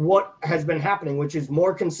 what has been happening, which is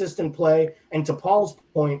more consistent play. And to Paul's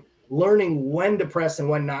point, learning when to press and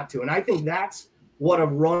when not to. And I think that's what a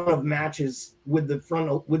run of matches with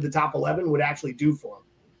the top 11 would actually do for him.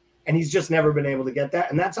 And he's just never been able to get that.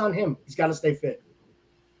 And that's on him. He's got to stay fit.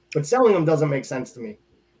 But selling him doesn't make sense to me.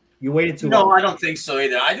 You waited too long. No, I don't think so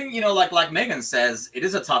either. I think, like Megan says, it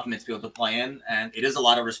is a tough midfield to play in, and it is a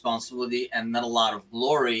lot of responsibility and not a lot of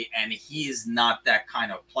glory, and he is not that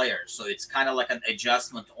kind of player. So it's kind of like an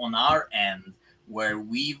adjustment on our end where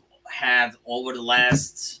we've had over the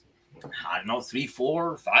last, 3,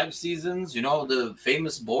 4, 5 seasons, the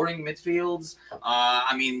famous boring midfields.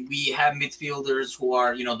 We have midfielders who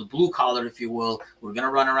are, the blue collar, if you will. We're going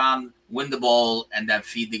to run around, win the ball, and then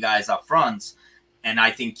feed the guys up front. And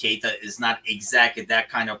I think Keita is not exactly that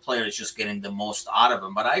kind of player. It's just getting the most out of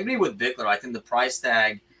him. But I agree with Bickler. I think the price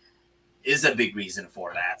tag is a big reason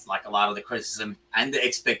for that. Like a lot of the criticism and the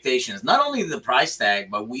expectations. Not only the price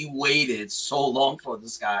tag, but we waited so long for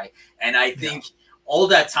this guy. And I think all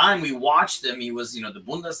that time we watched him, he was, the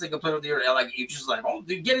Bundesliga player of the year. Like, you're just like, oh,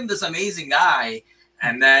 they're getting this amazing guy.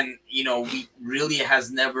 And then, we really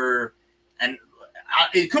has never – and –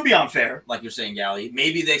 it could be unfair, like you're saying, Gally.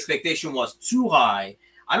 Maybe the expectation was too high.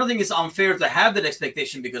 I don't think it's unfair to have that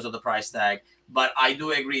expectation because of the price tag, but I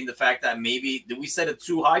do agree in the fact that maybe – did we set it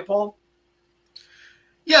too high, Paul?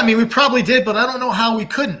 Yeah, we probably did, but I don't know how we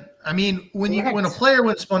couldn't. When a player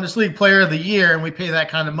wins Bundesliga Player of the Year and we pay that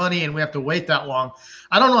kind of money and we have to wait that long,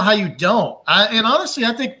 I don't know how you don't. And honestly,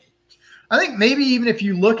 I think maybe even if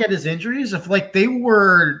you look at his injuries, if they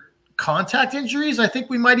were – contact injuries, I think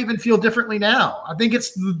we might even feel differently now. I think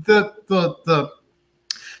it's the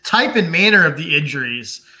type and manner of the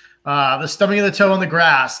injuries, the stubbing of the toe on the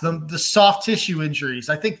grass, the soft tissue injuries.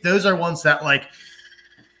 I think those are ones that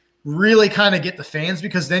really kind of get the fans,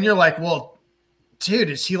 because then you're like, well, dude,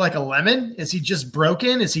 is he like a lemon? Is he just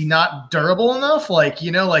broken? Is he not durable enough?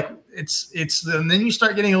 It's and then you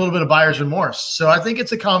start getting a little bit of buyer's remorse. So I think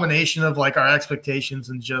it's a combination of our expectations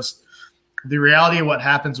and just the reality of what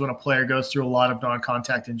happens when a player goes through a lot of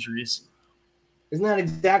non-contact injuries. Isn't that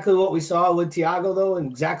exactly what we saw with Thiago, though, and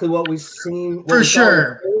exactly what we've seen for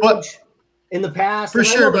sure, but in the past? For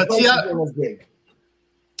sure, but Thiago was big.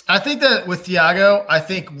 I think that with Thiago, I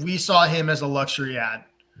think we saw him as a luxury ad.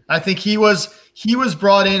 I think he was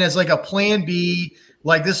brought in as a plan B.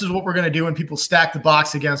 This is what we're going to do when people stack the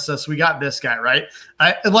box against us. We got this guy, right?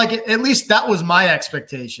 At least that was my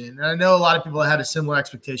expectation. And I know a lot of people had similar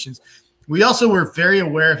expectations. We also were very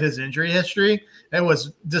aware of his injury history. It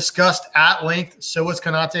was discussed at length. So was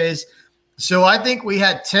Konate's. So I think we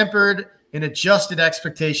had tempered and adjusted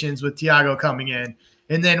expectations with Thiago coming in.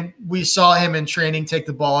 And then we saw him in training take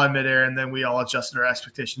the ball in midair, and then we all adjusted our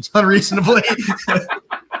expectations unreasonably.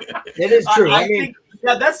 It is true. I think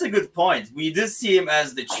that's a good point. We did see him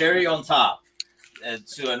as the cherry on top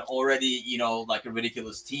to an already, a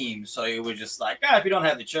ridiculous team. So it was just if you don't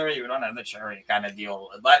have the cherry, you don't have the cherry kind of deal.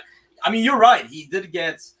 But you're right. He did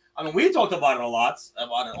get – we talked about it a lot,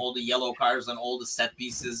 about all the yellow cards and all the set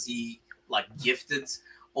pieces he, gifted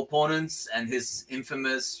opponents and his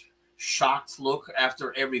infamous shocked look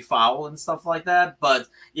after every foul and stuff like that. But,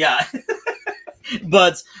 yeah.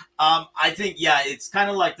 But I think, it's kind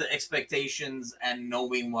of the expectations and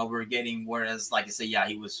knowing what we're getting, whereas, like I say,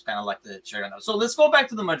 he was kind of the cherry on top. So let's go back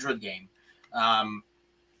to the Madrid game.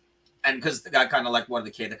 And because I kind of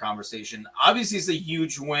wanted to the conversation. Obviously, it's a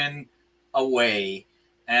huge win away.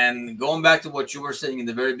 And going back to what you were saying in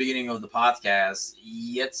the very beginning of the podcast,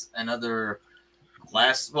 yet another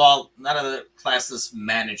not another classless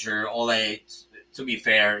manager. Ole, to be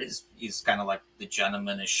fair, he's kind of the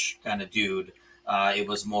gentlemanish kind of dude. It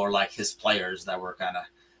was more his players that were kind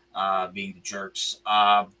of being the jerks.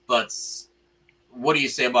 But what do you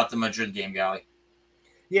say about the Madrid game, Gally?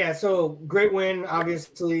 Yeah, so great win.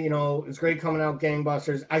 Obviously, it's great coming out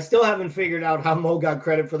gangbusters. I still haven't figured out how Mo got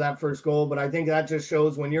credit for that first goal, but I think that just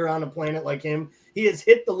shows when you're on a planet like him, he has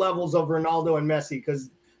hit the levels of Ronaldo and Messi,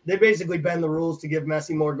 because they basically bend the rules to give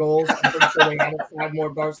Messi more goals. I'm pretty sure they added 5 more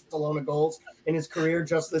Barcelona goals in his career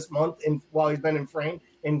just this month while he's been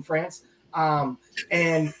in France.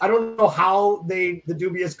 And I don't know how the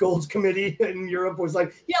dubious goals committee in Europe was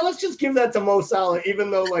let's just give that to Mo Salah, even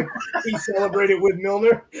though he celebrated with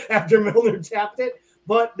Milner after Milner tapped it.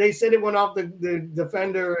 But they said it went off the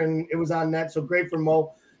defender and it was on net. So great for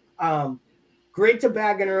Mo. Great to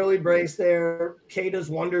bag an early brace there. Keita's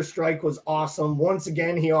wonder strike was awesome. Once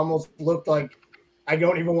again, he almost looked like I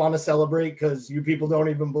don't even want to celebrate because you people don't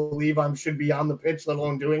even believe I should be on the pitch, let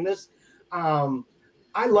alone doing this.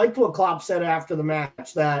 I liked what Klopp said after the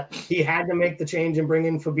match, that he had to make the change and bring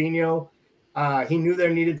in Fabinho. He knew there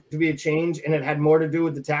needed to be a change, and it had more to do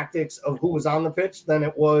with the tactics of who was on the pitch than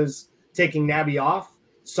it was taking Naby off.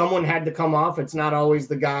 Someone had to come off. It's not always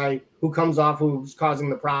the guy who comes off who's causing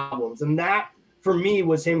the problems. And that, for me,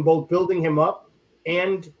 was him both building him up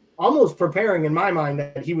and almost preparing, in my mind,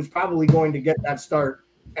 that he was probably going to get that start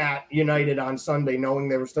at United on Sunday, knowing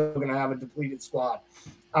they were still going to have a depleted squad.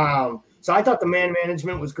 So I thought the man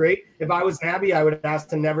management was great. If I was Naby, I would ask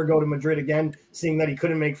to never go to Madrid again, seeing that he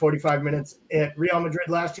couldn't make 45 minutes at Real Madrid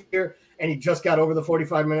last year, and he just got over the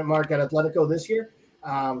 45-minute mark at Atletico this year.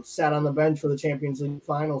 Sat on the bench for the Champions League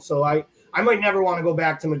final. So I might never want to go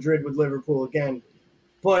back to Madrid with Liverpool again.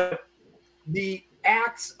 But the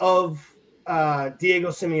acts of Diego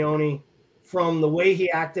Simeone, from the way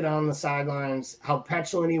he acted on the sidelines, how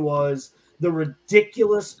petulant he was, the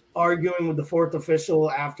ridiculous arguing with the fourth official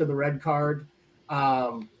after the red card,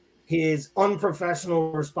 his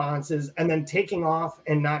unprofessional responses, and then taking off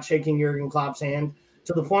and not shaking Jurgen Klopp's hand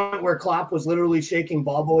to the point where Klopp was literally shaking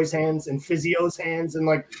ball boys' hands and physio's hands. And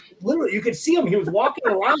like, literally, you could see him. He was walking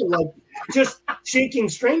around like just shaking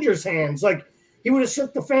strangers' hands. Like, he would have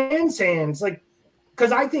shook the fans' hands. Like,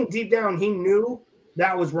 because I think deep down he knew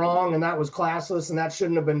that was wrong and that was classless and that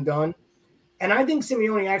shouldn't have been done. And I think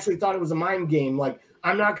Simeone actually thought it was a mind game. Like,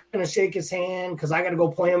 I'm not going to shake his hand because I got to go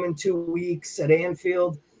play him in 2 weeks at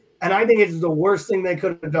Anfield. And I think it's the worst thing they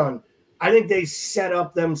could have done. I think they set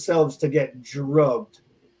up themselves to get drugged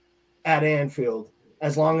at Anfield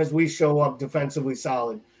as long as we show up defensively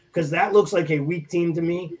solid. Because that looks like a weak team to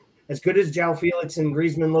me. As good as João Felix and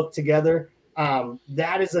Griezmann look together,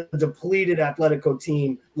 that is a depleted Atletico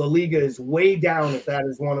team. La Liga is way down if that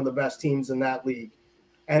is one of the best teams in that league.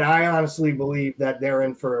 And I honestly believe that they're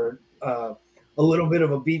in for a little bit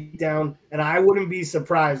of a beatdown. And I wouldn't be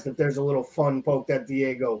surprised if there's a little fun poked at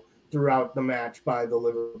Diego throughout the match by the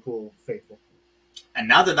Liverpool faithful. And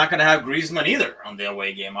now they're not going to have Griezmann either on the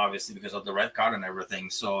away game, obviously, because of the red card and everything.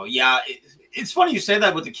 So, yeah, it's funny you say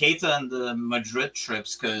that with the Keita and the Madrid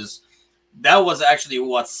trips, because that was actually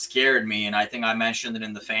what scared me. And I think I mentioned it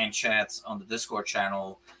in the fan chats on the Discord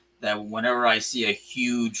channel, that whenever I see a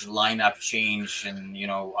huge lineup change and, you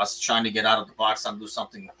know, us trying to get out of the box and do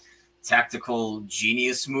something tactical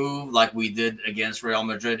genius move like we did against Real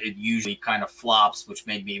Madrid, it usually kind of flops, which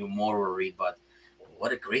made me even more worried. But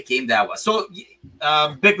what a great game that was. So,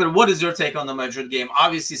 Bickler, what is your take on the Madrid game?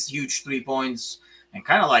 Obviously, it's huge 3 points and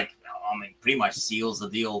kind of like, I mean, pretty much seals the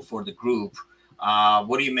deal for the group.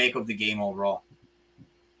 What do you make of the game overall?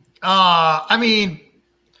 I mean,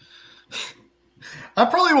 I'm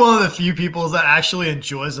probably one of the few people that actually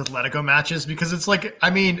enjoys Atletico matches because it's like, I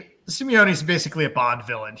mean, Simeone's basically a Bond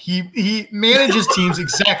villain. He manages teams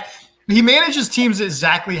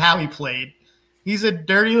exactly how he played. He's a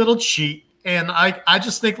dirty little cheat. And I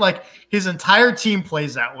just think like his entire team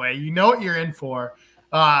plays that way. You know what you're in for.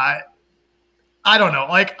 I don't know.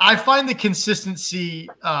 Like, I find the consistency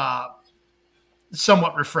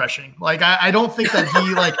somewhat refreshing. Like, I don't think that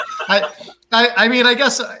he like I mean, I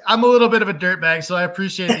guess I'm a little bit of a dirtbag, so I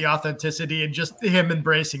appreciate the authenticity and just him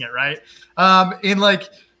embracing it, right? And like,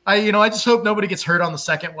 I just hope nobody gets hurt on the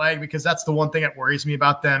second leg, because that's the one thing that worries me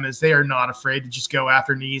about them is they are not afraid to just go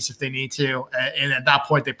after knees if they need to. And at that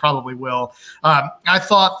point, they probably will. I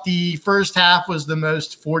thought the first half was the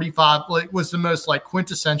most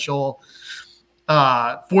quintessential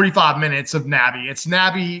 45 minutes of Naby. It's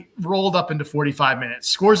Naby rolled up into 45 minutes,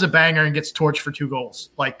 scores a banger and gets torched for 2 goals.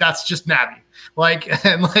 Like, that's just Naby. Like,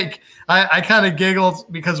 and like, I kind of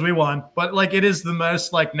giggled because we won, but like, it is the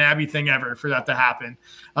most like Naby thing ever for that to happen.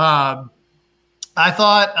 I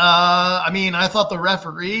thought the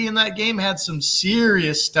referee in that game had some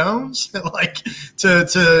serious stones, like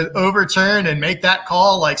to overturn and make that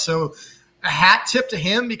call. Like, so a hat tip to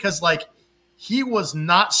him, because like, he was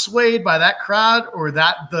not swayed by that crowd or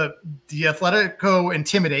that the Atletico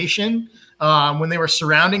intimidation when they were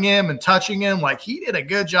surrounding him and touching him. Like, he did a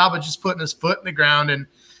good job of just putting his foot in the ground and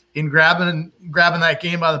in grabbing that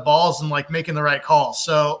game by the balls and like making the right call.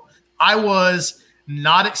 So I was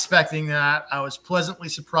not expecting that. I was pleasantly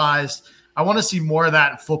surprised. I want to see more of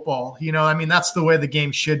that in football. You know, I mean, that's the way the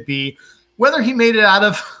game should be. Whether he made it out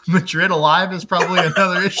of Madrid alive is probably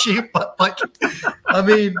another issue, but like, I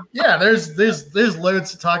mean, yeah, there's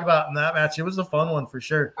loads to talk about in that match. It was a fun one for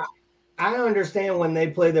sure. I understand when they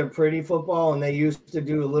play their pretty football and they used to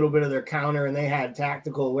do a little bit of their counter and they had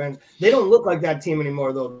tactical awareness. They don't look like that team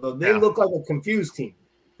anymore, though. They look like a confused team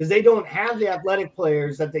because they don't have the athletic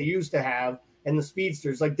players that they used to have and the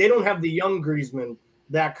speedsters. Like, they don't have the young Griezmann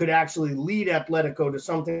that could actually lead Atletico to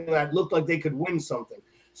something that looked like they could win something.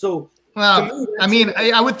 So, well, I mean,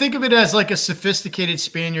 I would think of it as like a sophisticated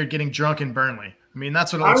Spaniard getting drunk in Burnley. I mean,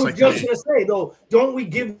 that's what it looks like. I was just going to say, though, don't we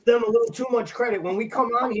give them a little too much credit when we come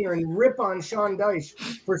on here and rip on Sean Dyche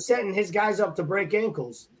for setting his guys up to break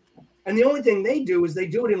ankles? And the only thing they do is they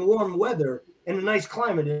do it in warm weather in a nice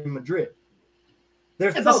climate in Madrid.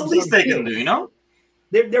 That's the least they can do, you know?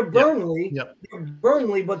 They're Burnley. Yep. They're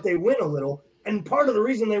Burnley, but they win a little. And part of the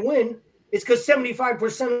reason they win is because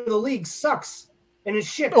 75% of the league sucks and is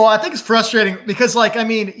shit. Well, I think it's frustrating because, like, I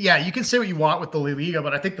mean, yeah, you can say what you want with the La Liga,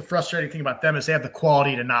 but I think the frustrating thing about them is they have the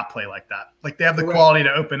quality to not play like that. Like, they have the quality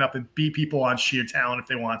to open up and beat people on sheer talent if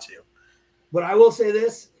they want to. But I will say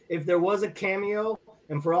this, if there was a cameo,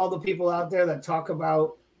 and for all the people out there that talk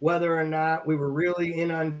about whether or not we were really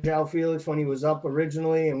in on João Felix when he was up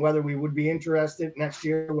originally and whether we would be interested next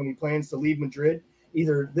year when he plans to leave Madrid,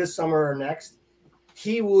 either this summer or next,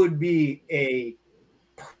 he would be a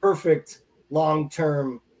perfect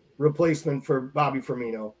long-term replacement for Bobby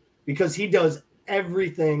Firmino because he does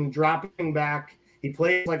everything dropping back. He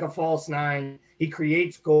plays like a false nine. He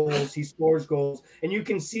creates goals. He scores goals. And you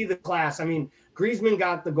can see the class. I mean, Griezmann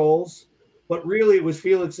got the goals, but really it was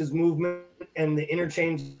Felix's movement and the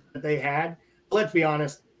interchange that they had. Let's be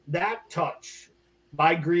honest, that touch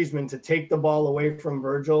by Griezmann to take the ball away from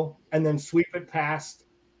Virgil and then sweep it past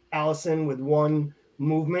Alisson with one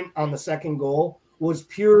movement on the second goal was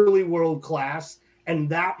purely world class. And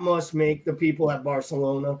that must make the people at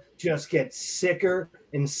Barcelona just get sicker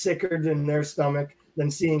and sicker in their stomach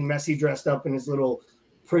than seeing Messi dressed up in his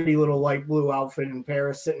pretty little light blue outfit in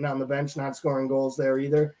Paris, sitting on the bench, not scoring goals there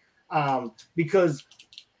either. Because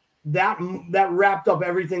that wrapped up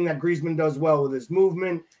everything that Griezmann does well with his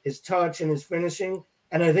movement, his touch, and his finishing.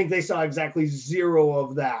 And I think they saw exactly zero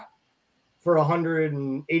of that for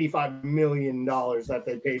 $185 million that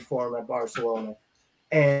they paid for him at Barcelona.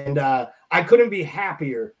 And I couldn't be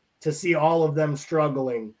happier to see all of them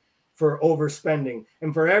struggling for overspending.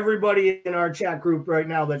 And for everybody in our chat group right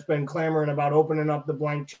now that's been clamoring about opening up the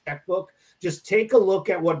blank checkbook, just take a look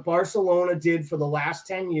at what Barcelona did for the last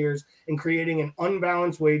 10 years in creating an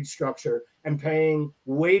unbalanced wage structure and paying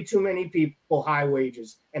way too many people high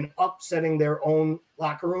wages and upsetting their own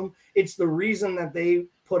locker room. It's the reason that they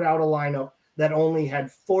put out a lineup that only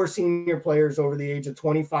had 4 senior players over the age of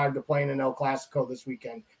 25 to play in an El Clasico this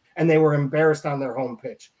weekend, and they were embarrassed on their home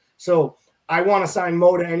pitch. So I want to sign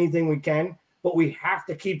Mo to anything we can, but we have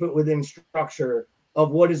to keep it within structure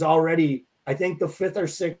of what is already, I think, the 5th or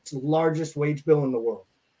 6th largest wage bill in the world.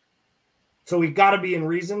 So we've got to be in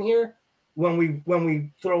reason here when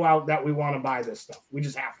we throw out that we want to buy this stuff. We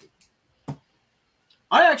just have to.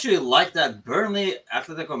 I actually like that Burnley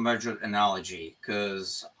Atletico Madrid analogy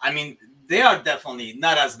because, I mean, they are definitely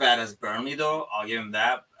not as bad as Burnley, though. I'll give them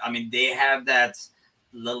that. I mean, they have that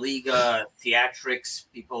La Liga theatrics,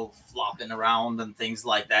 people flopping around and things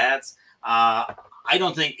like that. I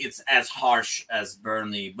don't think it's as harsh as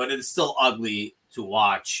Burnley, but it's still ugly to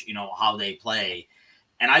watch, how they play.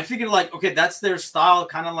 And I figured, okay, that's their style,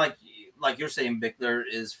 kind of like you're saying, Bickler,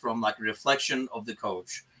 is from a reflection of the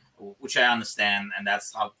coach, which I understand. And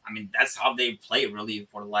that's how they play really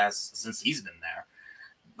since he's been there.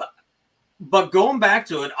 But going back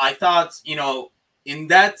to it, I thought, in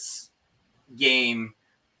that game,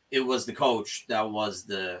 it was the coach that was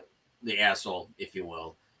the asshole, if you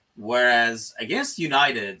will. Whereas against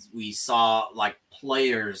United, we saw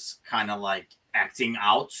players kind of acting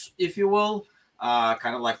out, if you will,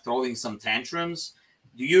 kind of throwing some tantrums.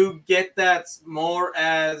 Do you get that more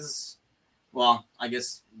as, well, I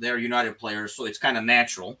guess they're United players, so it's kind of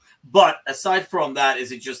natural. But aside from that,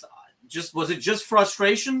 is it was it just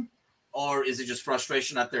frustration? Or is it just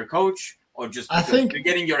frustration at their coach? Or just because you're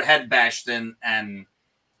getting your head bashed in? And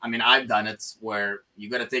I mean, I've done it where you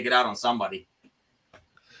got to take it out on somebody.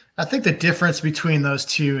 I think the difference between those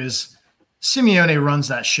two is Simeone runs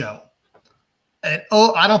that show. And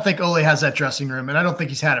I don't think Ole has that dressing room, and I don't think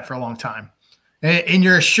he's had it for a long time. And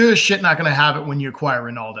you're sure as shit not going to have it when you acquire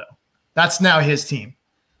Ronaldo. That's now his team.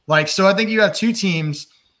 So I think you have two teams.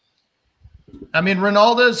 I mean,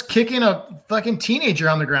 Ronaldo's kicking a fucking teenager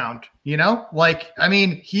on the ground, they're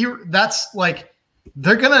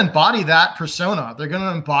going to embody that persona. They're going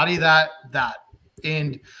to embody that.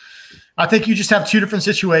 And I think you just have two different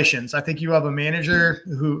situations. I think you have a manager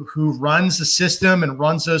who runs the system and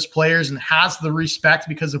runs those players and has the respect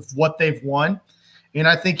because of what they've won. And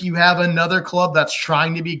I think you have another club that's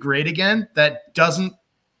trying to be great again that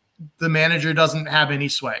the manager doesn't have any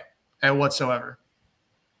sway whatsoever.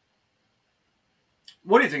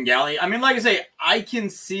 What do you think, Gally? I mean, like I say, I can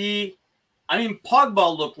see. I mean,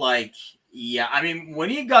 Pogba looked like, when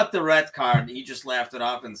he got the red card, he just laughed it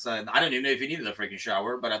off and said, I don't even know if he needed a freaking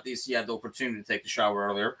shower, but at least he had the opportunity to take the shower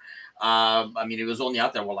earlier. It was only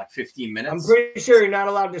out there, 15 minutes? I'm pretty sure you're not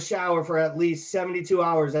allowed to shower for at least 72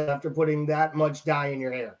 hours after putting that much dye in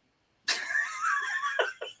your hair. That's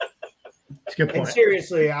a good point. And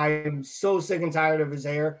seriously, I'm so sick and tired of his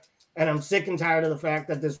hair. And I'm sick and tired of the fact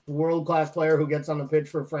that this world-class player who gets on the pitch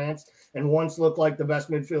for France and once looked like the best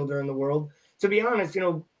midfielder in the world. To be honest,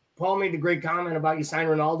 Paul made a great comment about you sign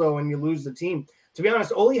Ronaldo and you lose the team. To be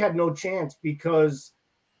honest, Ole had no chance because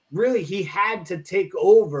really he had to take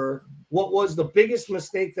over what was the biggest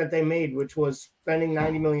mistake that they made, which was spending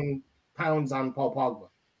 90 million pounds on Paul Pogba.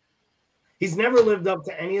 He's never lived up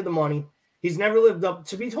to any of the money. He's never lived up,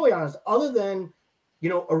 to be totally honest, other than,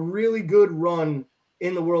 a really good run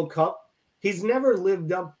in the World Cup. He's never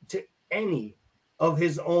lived up to any of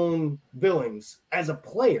his own billings as a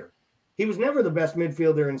player. He was never the best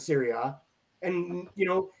midfielder in Serie A. And,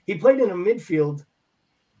 he played in a midfield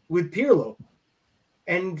with Pirlo.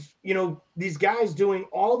 And, these guys doing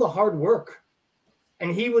all the hard work.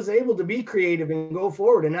 And he was able to be creative and go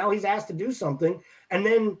forward. And now he's asked to do something. And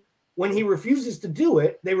then when he refuses to do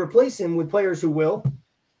it, they replace him with players who will.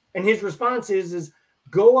 And his response is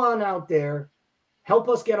go on out there, help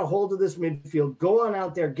us get a hold of this midfield. Go on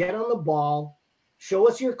out there, get on the ball, show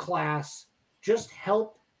us your class. Just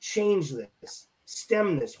help change this,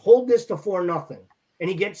 stem this, hold this to 4-0. And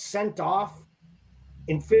he gets sent off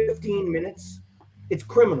in 15 minutes. It's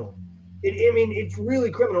criminal. It's really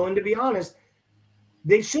criminal. And to be honest,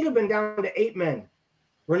 they should have been down to 8 men.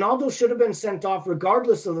 Ronaldo should have been sent off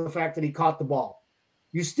regardless of the fact that he caught the ball.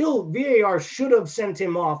 VAR should have sent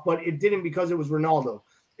him off, but it didn't because it was Ronaldo.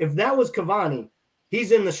 If that was Cavani,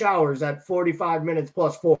 he's in the showers at 45 minutes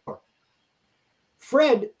plus 4.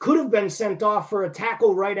 Fred could have been sent off for a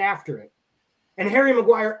tackle right after it. And Harry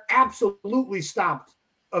Maguire absolutely stopped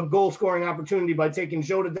a goal-scoring opportunity by taking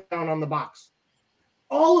Jota down on the box.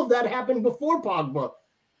 All of that happened before Pogba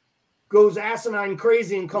goes asinine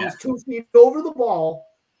crazy and comes 2 feet over the ball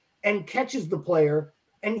and catches the player.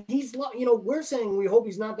 And he's, we're saying we hope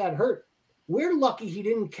he's not that hurt. We're lucky he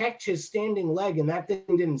didn't catch his standing leg and that thing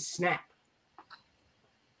didn't snap.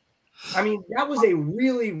 That was a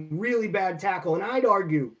really, really bad tackle. And I'd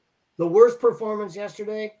argue the worst performance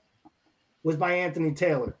yesterday was by Anthony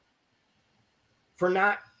Taylor for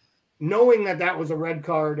not knowing that was a red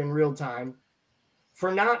card in real time,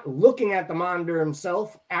 for not looking at the monitor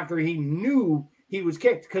himself after he knew he was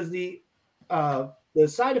kicked, because the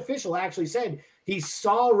side official actually said he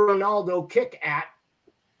saw Ronaldo kick at,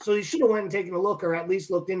 so he should have went and taken a look or at least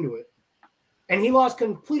looked into it. And he lost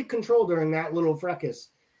complete control during that little fracas.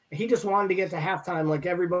 He just wanted to get to halftime like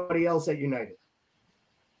everybody else at United.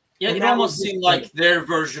 Yeah, it almost seemed like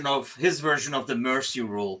his version of the mercy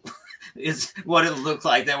rule is what it looked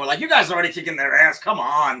like. They were like, you guys are already kicking their ass, come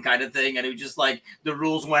on, kind of thing. And it was just like the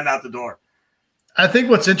rules went out the door. I think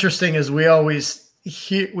what's interesting is we always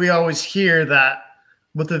hear that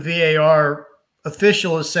what the VAR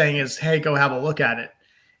official is saying is, hey, go have a look at it.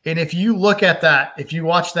 And if you look at that, if you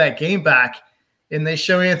watch that game back and they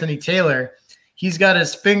show Anthony Taylor, he's got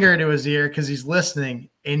his finger to his ear because he's listening,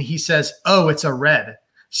 and he says, oh, it's a red.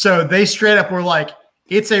 So they straight up were like,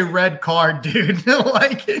 it's a red card, dude.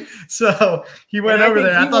 So he went over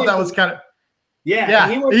there. I thought that was kind of – Yeah.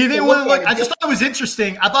 He didn't want to look. I just thought it was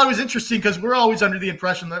interesting. I thought it was interesting because we're always under the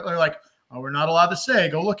impression that they're like, oh, we're not allowed to say,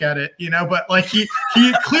 go look at it, but like he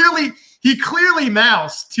clearly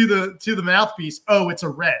moused to the mouthpiece, oh, it's a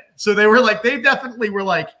red. So they definitely were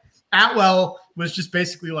like, Atwell was just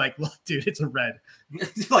basically like, look, dude, it's a red.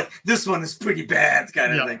 Like, this one is pretty bad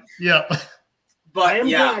kind of thing. Yeah. But I am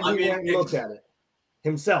glad he went and looked at it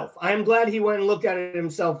himself. I am glad he went and looked at it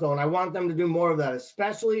himself, though, and I want them to do more of that,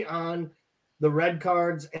 especially on the red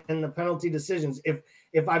cards and the penalty decisions.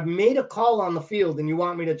 If I've made a call on the field and you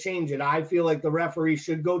want me to change it, I feel like the referee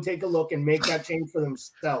should go take a look and make that change for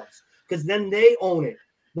themselves, because then they own it.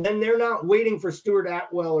 Then they're not waiting for Stuart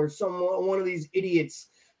Atwell or one of these idiots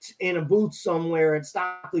in a booth somewhere at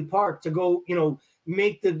Stockley Park to go,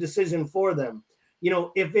 make the decision for them.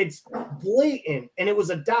 If it's blatant and it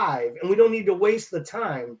was a dive and we don't need to waste the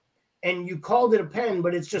time, and you called it a pen,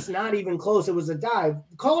 but it's just not even close, it was a dive,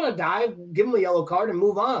 call it a dive, give them a yellow card and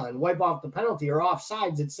move on, wipe off the penalty or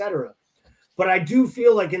offsides, etc. But I do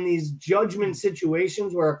feel like in these judgment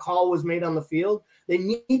situations where a call was made on the field, they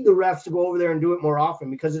need the refs to go over there and do it more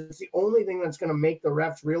often, because it's the only thing that's going to make the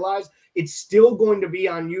refs realize it's still going to be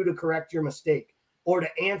on you to correct your mistake or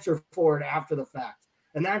to answer for it after the fact.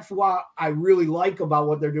 And that's what I really like about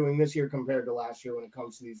what they're doing this year compared to last year when it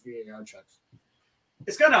comes to these VAR checks.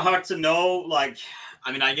 It's kind of hard to know. I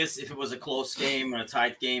guess if it was a close game or a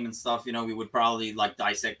tight game and stuff, we would probably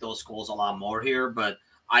dissect those calls a lot more here. But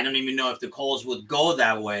I don't even know if the calls would go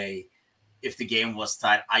that way if the game was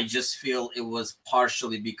tight. I just feel it was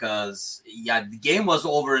partially because, the game was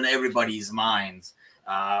over in everybody's minds.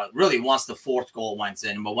 Really, once the fourth goal went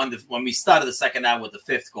in. But when we started the second half with the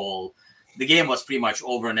fifth goal, the game was pretty much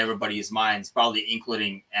over in everybody's minds, probably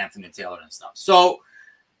including Anthony Taylor and stuff. So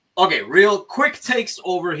Okay, real quick takes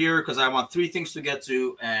over here because I want 3 things to get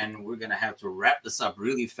to, and we're going to have to wrap this up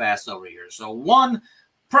really fast over here. So, 1,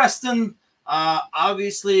 Preston.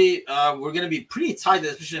 Obviously, we're going to be pretty tight,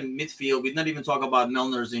 especially in midfield. We did not even talk about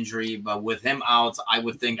Milner's injury, but with him out, I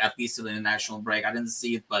would think at least to the international break. I didn't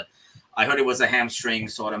see it, but I heard it was a hamstring,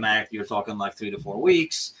 so automatically you're talking like 3 to 4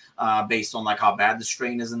 weeks, based on like how bad the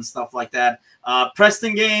strain is and stuff like that.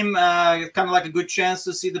 Preston game, kind of like a good chance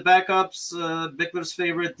to see the backups, Bickler's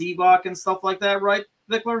favorite Divock and stuff like that, right,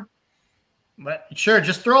 Bickler? But sure,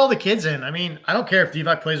 just throw all the kids in. I mean, I don't care if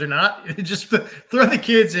Divock plays or not. Just throw the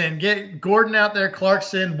kids in. Get Gordon out there,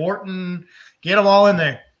 Clarkson, Morton, get them all in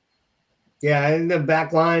there. Yeah, in the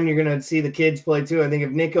back line, you're going to see the kids play too. I think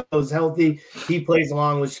if Nico's healthy, he plays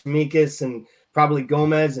along with Shmikas and probably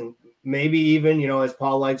Gomez and maybe even, as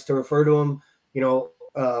Paul likes to refer to him,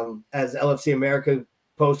 as LFC America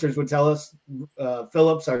posters would tell us,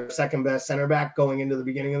 Phillips, our second best center back going into the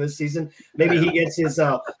beginning of this season. Maybe he gets his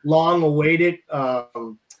long awaited,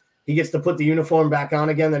 he gets to put the uniform back on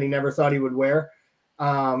again that he never thought he would wear.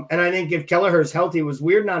 And I think if Kelleher's healthy, it was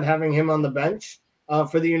weird not having him on the bench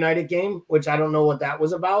for the United game, which I don't know what that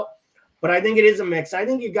was about. But I think it is a mix. I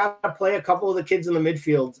think you got to play a couple of the kids in the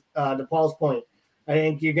midfield, to Paul's point. I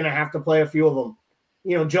think you're going to have to play a few of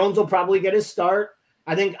them. Jones will probably get his start.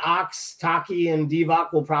 I think Ox, Taki, and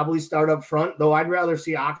Divock will probably start up front, though I'd rather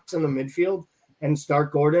see Ox in the midfield and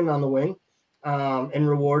start Gordon on the wing and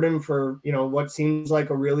reward him for, what seems like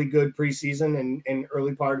a really good preseason and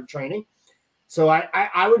early part of training. So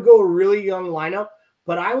I would go a really young lineup,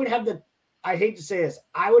 but I would have I hate to say this,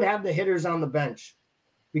 I would have the hitters on the bench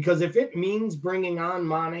because if it means bringing on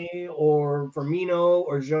Mane or Firmino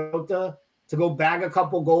or Jota to go bag a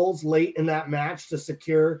couple goals late in that match to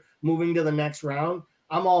secure moving to the next round,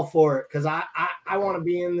 I'm all for it because I want to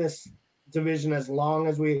be in this division I want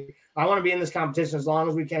to be in this competition as long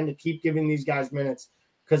as we can to keep giving these guys minutes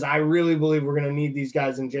because I really believe we're going to need these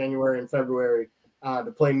guys in January and February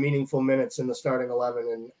to play meaningful minutes in the starting 11.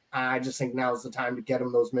 And I just think now is the time to get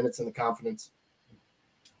them those minutes and the confidence.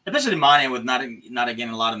 Especially Mane with not getting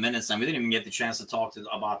a lot of minutes. We didn't even get the chance to talk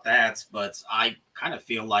about that, but I kind of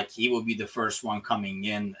feel like he will be the first one coming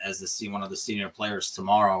in as one of the senior players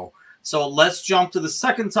tomorrow. So let's jump to the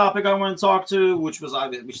second topic I want to talk to, which is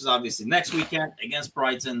obviously next weekend against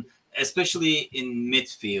Brighton, especially in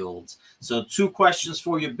midfield. So 2 questions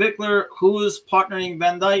for you, Bickler. Who is partnering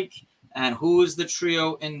Van Dijk, and who is the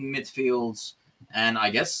trio in midfield? And I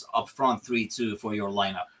guess up front 3-2 for your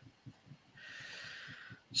lineup.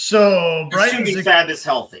 So Brighton's Fab is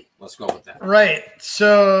healthy. Let's go with that. Right.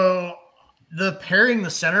 So the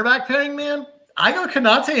center back pairing, man, I go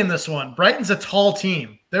Konate in this one. Brighton's a tall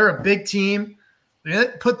team. They're a big team. They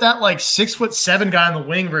put that 6'7" guy on the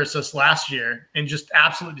wing versus us last year and just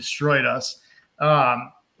absolutely destroyed us.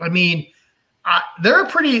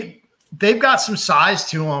 They've got some size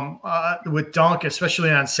to them with Dunk,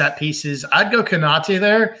 especially on set pieces. I'd go Konate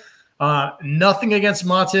there. Nothing against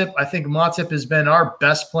Matip. I think Matip has been our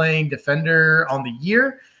best playing defender on the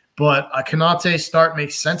year, but a Konate start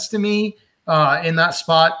makes sense to me in that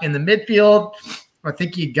spot. In the midfield, I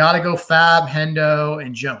think you got to go Fab, Hendo,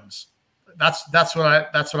 and Jones. That's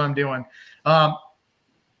what I'm doing. I'm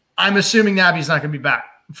assuming Naby's not going to be back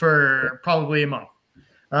for probably a month.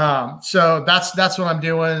 So that's what I'm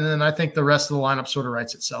doing, and I think the rest of the lineup sort of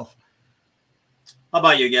writes itself. How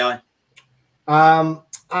about you, Gally?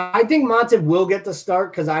 I think Matip will get the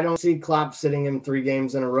start because I don't see Klopp sitting him 3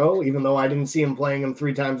 games in a row, even though I didn't see him playing him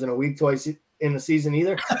 3 times in a week, twice in the season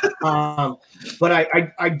either. But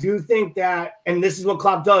I do think that, and this is what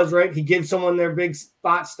Klopp does, right? He gives someone their big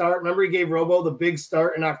spot start. Remember, he gave Robo the big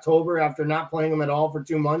start in October after not playing him at all for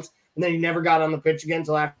 2 months. And then he never got on the pitch again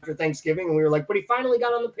until after Thanksgiving. And we were like, but he finally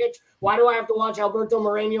got on the pitch. Why do I have to watch Alberto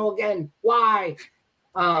Moreno again? Why?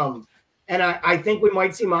 And I think we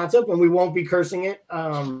might see Matip, and we won't be cursing it.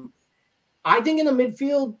 I think in the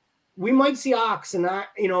midfield, we might see Ox. And I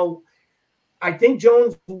think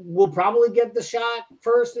Jones will probably get the shot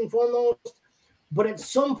first and foremost. But at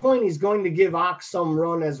some point, he's going to give Ox some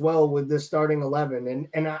run as well with this starting 11.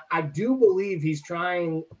 And I do believe he's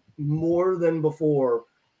trying more than before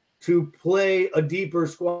to play a deeper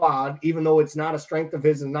squad, even though it's not a strength of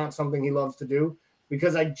his and not something he loves to do,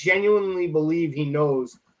 because I genuinely believe he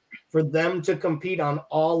knows for them to compete on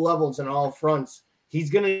all levels and all fronts,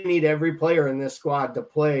 he's going to need every player in this squad to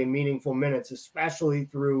play meaningful minutes, especially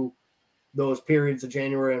through those periods of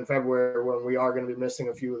January and February when we are going to be missing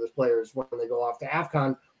a few of the players when they go off to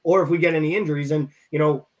AFCON, or if we get any injuries. And,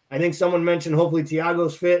 I think someone mentioned hopefully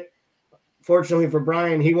Thiago's fit. Fortunately for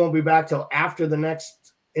Brian, he won't be back till after the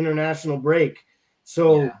next international break.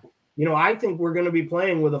 So, I think we're going to be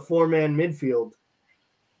playing with a 4-man midfield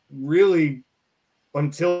really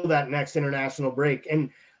until that next international break. And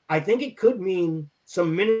I think it could mean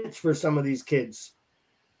some minutes for some of these kids.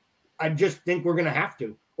 I just think we're going to have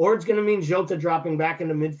to. Or it's going to mean Jota dropping back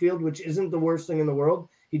into midfield, which isn't the worst thing in the world.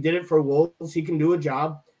 He did it for Wolves. He can do a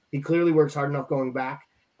job. He clearly works hard enough going back.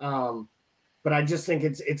 But I just think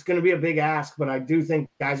it's going to be a big ask, but I do think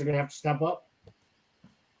guys are going to have to step up.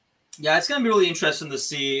 Yeah, it's going to be really interesting to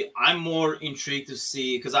see. I'm more intrigued to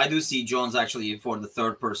see, because I do see Jones actually for the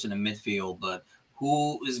third person in midfield, but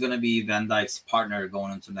who is going to be Van Dijk's partner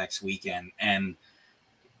going into next weekend? And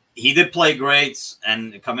he did play great,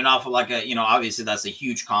 and coming off of obviously that's a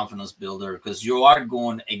huge confidence builder, because you are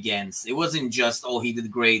going against, it wasn't just, he did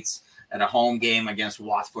great at a home game against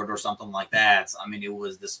Watford or something like that. I mean,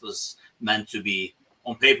 this was meant to be,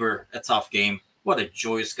 on paper, a tough game. What a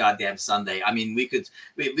joyous goddamn Sunday. I mean, we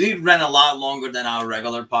ran a lot longer than our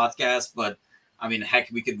regular podcast, but I mean, heck,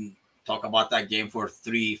 we could talk about that game for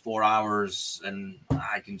 3-4 hours, and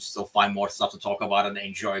I can still find more stuff to talk about and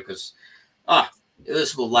enjoy, because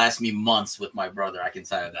this will last me months with my brother, I can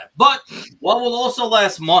tell you that. But what will also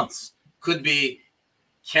last months could be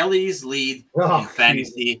Kelly's lead in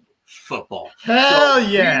fantasy football. Hell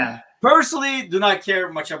yeah. Personally, do not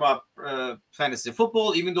care much about fantasy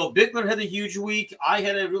football, even though Bickler had a huge week. I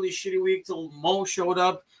had a really shitty week till Mo showed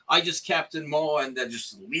up. I just captained Mo and then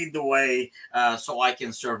just lead the way so I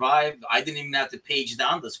can survive. I didn't even have to page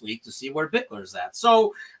down this week to see where Bickler's at.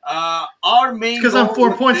 So our main because I'm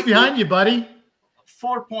 4 points behind you, buddy.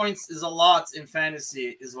 4 points is a lot in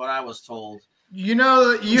fantasy, is what I was told. You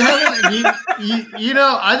haven't.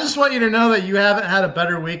 I just want you to know that you haven't had a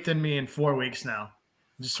better week than me in 4 weeks now.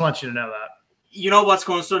 Just want you to know that. You know what's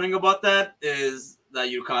concerning about that is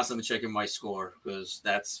that you're constantly checking my score, because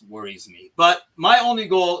that worries me. But my only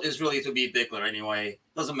goal is really to beat Bickler anyway.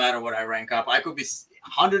 Doesn't matter what I rank up. I could be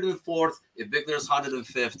 104th. If Bickler's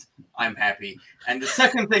 105th, I'm happy. And the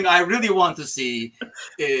second thing I really want to see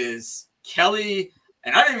is Kelly,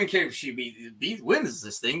 and I don't even care if she wins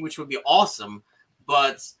this thing, which would be awesome,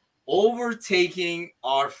 but overtaking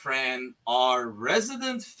our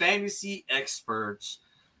resident fantasy expert,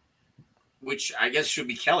 which I guess should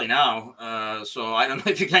be Kelly now. So I don't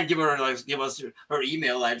know if you can give us her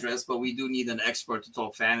email address, but we do need an expert to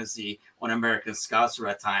talk fantasy on American Scouser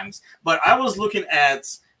at times. But I was looking at,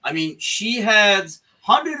 she had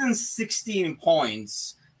 116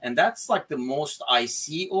 points, and that's like the most I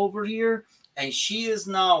see over here. And she is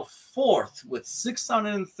now 4th with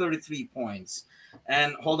 633 points.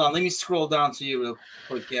 And hold on, let me scroll down to you real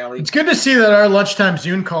quick, Gally. It's good to see that our lunchtime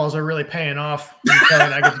Zoom calls are really paying off. Kelly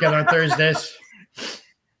and I get together on Thursdays.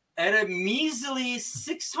 At a measly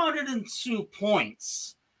 602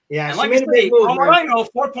 points. Yeah, and like I say, from what I know,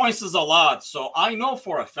 4 points is a lot. So I know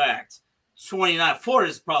for a fact 29. 4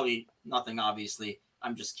 is probably nothing, obviously.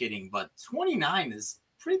 I'm just kidding. But 29 is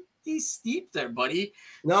pretty steep there, buddy.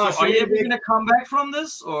 No, so are you ever going to come back from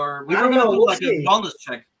this? Or we were going to do like a wellness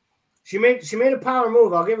check? She made a power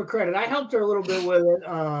move. I'll give her credit. I helped her a little bit with it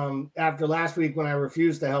after last week when I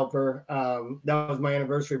refused to help her. That was my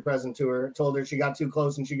anniversary present to her. I told her she got too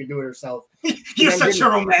close and she could do it herself. You're such a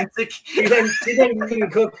romantic. She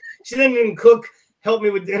didn't cook. She didn't even cook, help me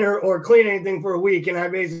with dinner, or clean anything for a week. And I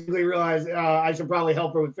basically realized I should probably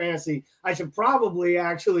help her with fantasy. I should probably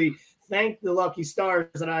actually thank the lucky stars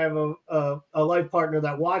that I have a life partner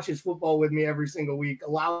that watches football with me every single week,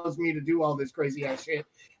 allows me to do all this crazy ass shit,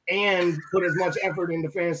 and put as much effort into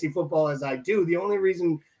fantasy football as I do. The only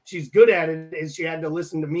reason she's good at it is she had to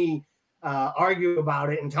listen to me argue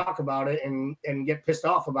about it and talk about it and get pissed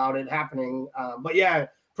off about it happening. But yeah,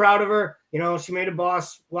 proud of her. She made a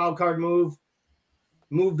boss wild card move,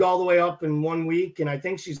 moved all the way up in 1 week. And I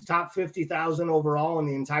think she's top 50,000 overall in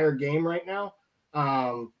the entire game right now,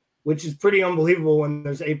 which is pretty unbelievable when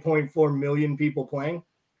there's 8.4 million people playing.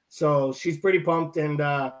 So she's pretty pumped. And,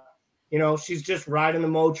 she's just riding the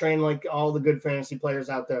Mo train like all the good fantasy players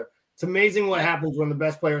out there. It's amazing what happens when the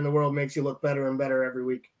best player in the world makes you look better and better every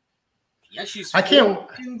week. Yeah, she's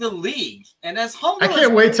in the league, and as humble. I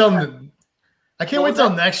can't wait till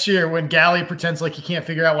next year when Gally pretends like he can't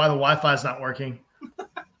figure out why the Wi-Fi is not working.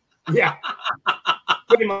 Yeah,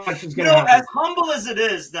 pretty much. It's gonna happen. As humble as it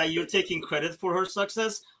is that you're taking credit for her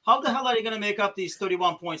success, how the hell are you going to make up these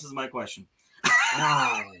 31 points? Is my question.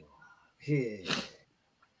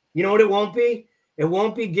 You know what it won't be? It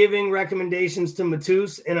won't be giving recommendations to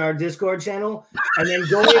Matus in our Discord channel and then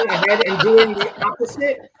going ahead and doing the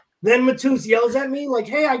opposite. Then Matus yells at me like,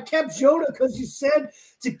 hey, I kept Jota because you said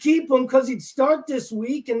to keep him because he'd start this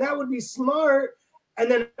week and that would be smart.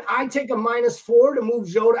 And then I take a -4 to move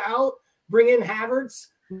Jota out, bring in Havertz,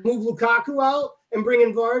 move Lukaku out and bring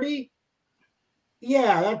in Vardy.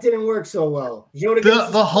 Yeah, that didn't work so well.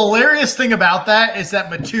 The hilarious thing about that is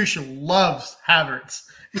that Matusha loves Havertz.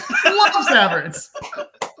 Loves Havertz.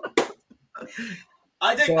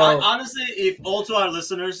 I think, honestly, if all to our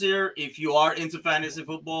listeners here, if you are into fantasy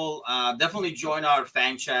football, definitely join our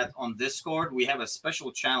fan chat on Discord. We have a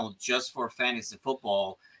special channel just for fantasy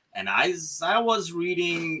football. And as I was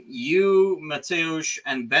reading you, Mateusz,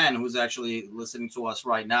 and Ben, who's actually listening to us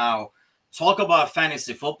right now, talk about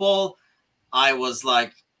fantasy football, I was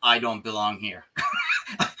like, I don't belong here.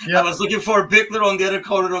 Yep. I was looking for Bickler on the other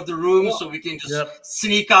corner of the room so we can just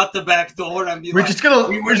sneak out the back door and be we're just gonna let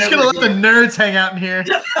the nerds hang out in here.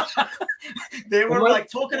 They were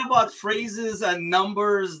like talking about phrases and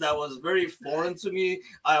numbers that was very foreign to me.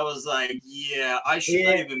 I was like, yeah, I should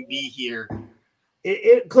not even be here.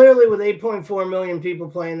 It clearly, with 8.4 million people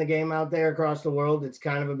playing the game out there across the world, it's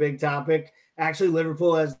kind of a big topic. Actually,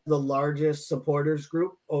 Liverpool has the largest supporters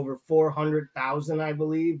group, over 400,000, I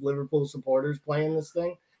believe, Liverpool supporters playing this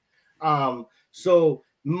thing. So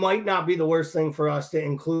might not be the worst thing for us to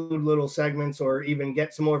include little segments or even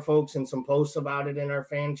get some more folks and some posts about it in our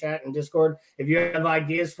fan chat and Discord. If you have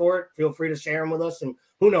ideas for it, feel free to share them with us. And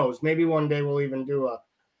who knows, maybe one day we'll even do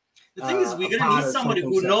the thing is, we're going to need somebody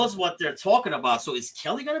who knows what they're talking about. So is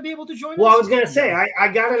Kelly going to be able to join us? Well, I was going to say, I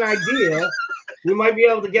got an idea. We might be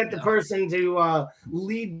able to get the person to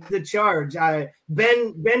lead the charge.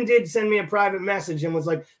 Ben did send me a private message and was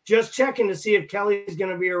like, just checking to see if Kelly's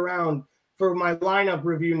going to be around for my lineup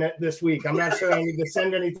review this week. I'm not sure I need to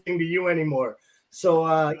send anything to you anymore. So,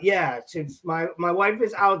 my wife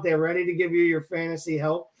is out there ready to give you your fantasy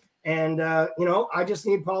help. And, I just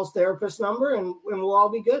need Paul's therapist number and we'll all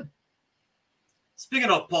be good.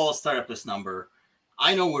 Speaking of Paul's therapist number,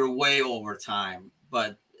 I know we're way over time,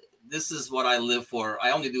 but this is what I live for.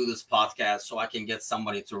 I only do this podcast so I can get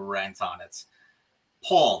somebody to rant on it.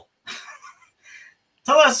 Paul,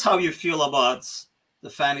 tell us how you feel about the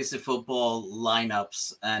fantasy football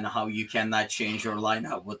lineups and how you cannot change your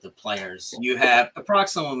lineup with the players. You have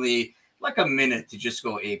approximately like a minute to just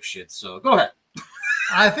go apeshit. So go ahead.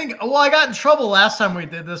 I got in trouble last time we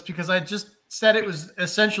did this because I just said it was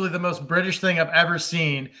essentially the most British thing I've ever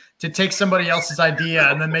seen to take somebody else's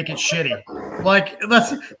idea and then make it shitty. Like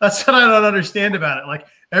that's what I don't understand about it. Like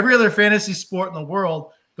every other fantasy sport in the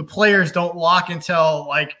world, the players don't lock until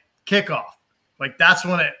like kickoff. Like that's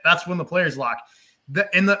when the players lock.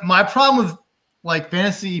 My problem with like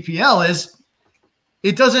fantasy EPL is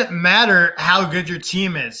it doesn't matter how good your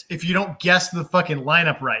team is if you don't guess the fucking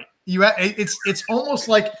lineup right. It's almost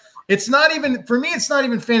like it's not even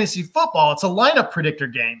fantasy football. It's a lineup predictor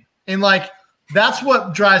game. And like, that's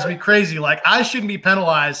what drives me crazy. Like I shouldn't be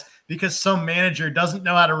penalized because some manager doesn't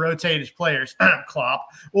know how to rotate his players, Klopp,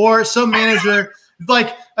 or some manager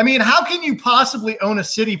how can you possibly own a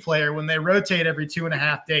City player when they rotate every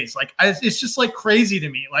 2.5 days? Like it's just like crazy to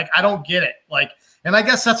me. Like, I don't get it. Like, and I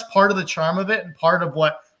guess that's part of the charm of it. And part of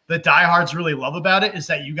what the diehards really love about it is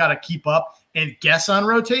that you got to keep up and guess on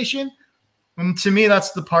rotation. And to me,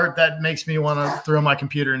 that's the part that makes me want to throw my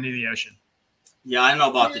computer into the ocean. Yeah, I know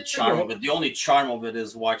about the charm of it. The only charm of it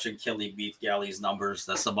is watching Kelly beat Galley's numbers.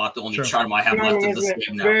 That's about the only charm I have left in this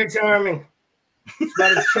game now. Very charming. It's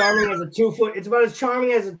about as charming as a 2 foot. It's about as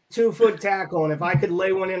charming as a 2 foot tackle. And if I could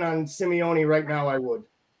lay one in on Simeone right now, I would.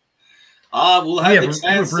 We'll have the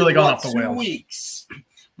chance really gone off the 2 weeks.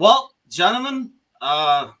 Well, gentlemen,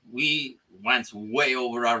 we went way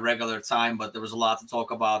over our regular time, but there was a lot to talk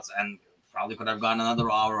about and probably could have gone another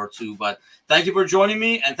hour or two, but thank you for joining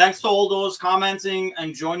me. And thanks to all those commenting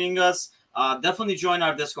and joining us. Definitely join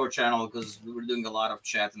our Discord channel because we were doing a lot of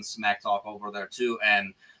chat and smack talk over there too.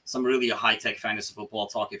 And some really high-tech fantasy football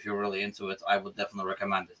talk. If you're really into it, I would definitely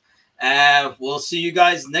recommend it. We'll see you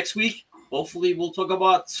guys next week. Hopefully we'll talk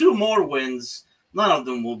about 2 more wins. None of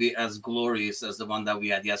them will be as glorious as the one that we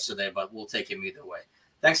had yesterday, but we'll take him either way.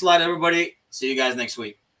 Thanks a lot, everybody. See you guys next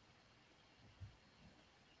week.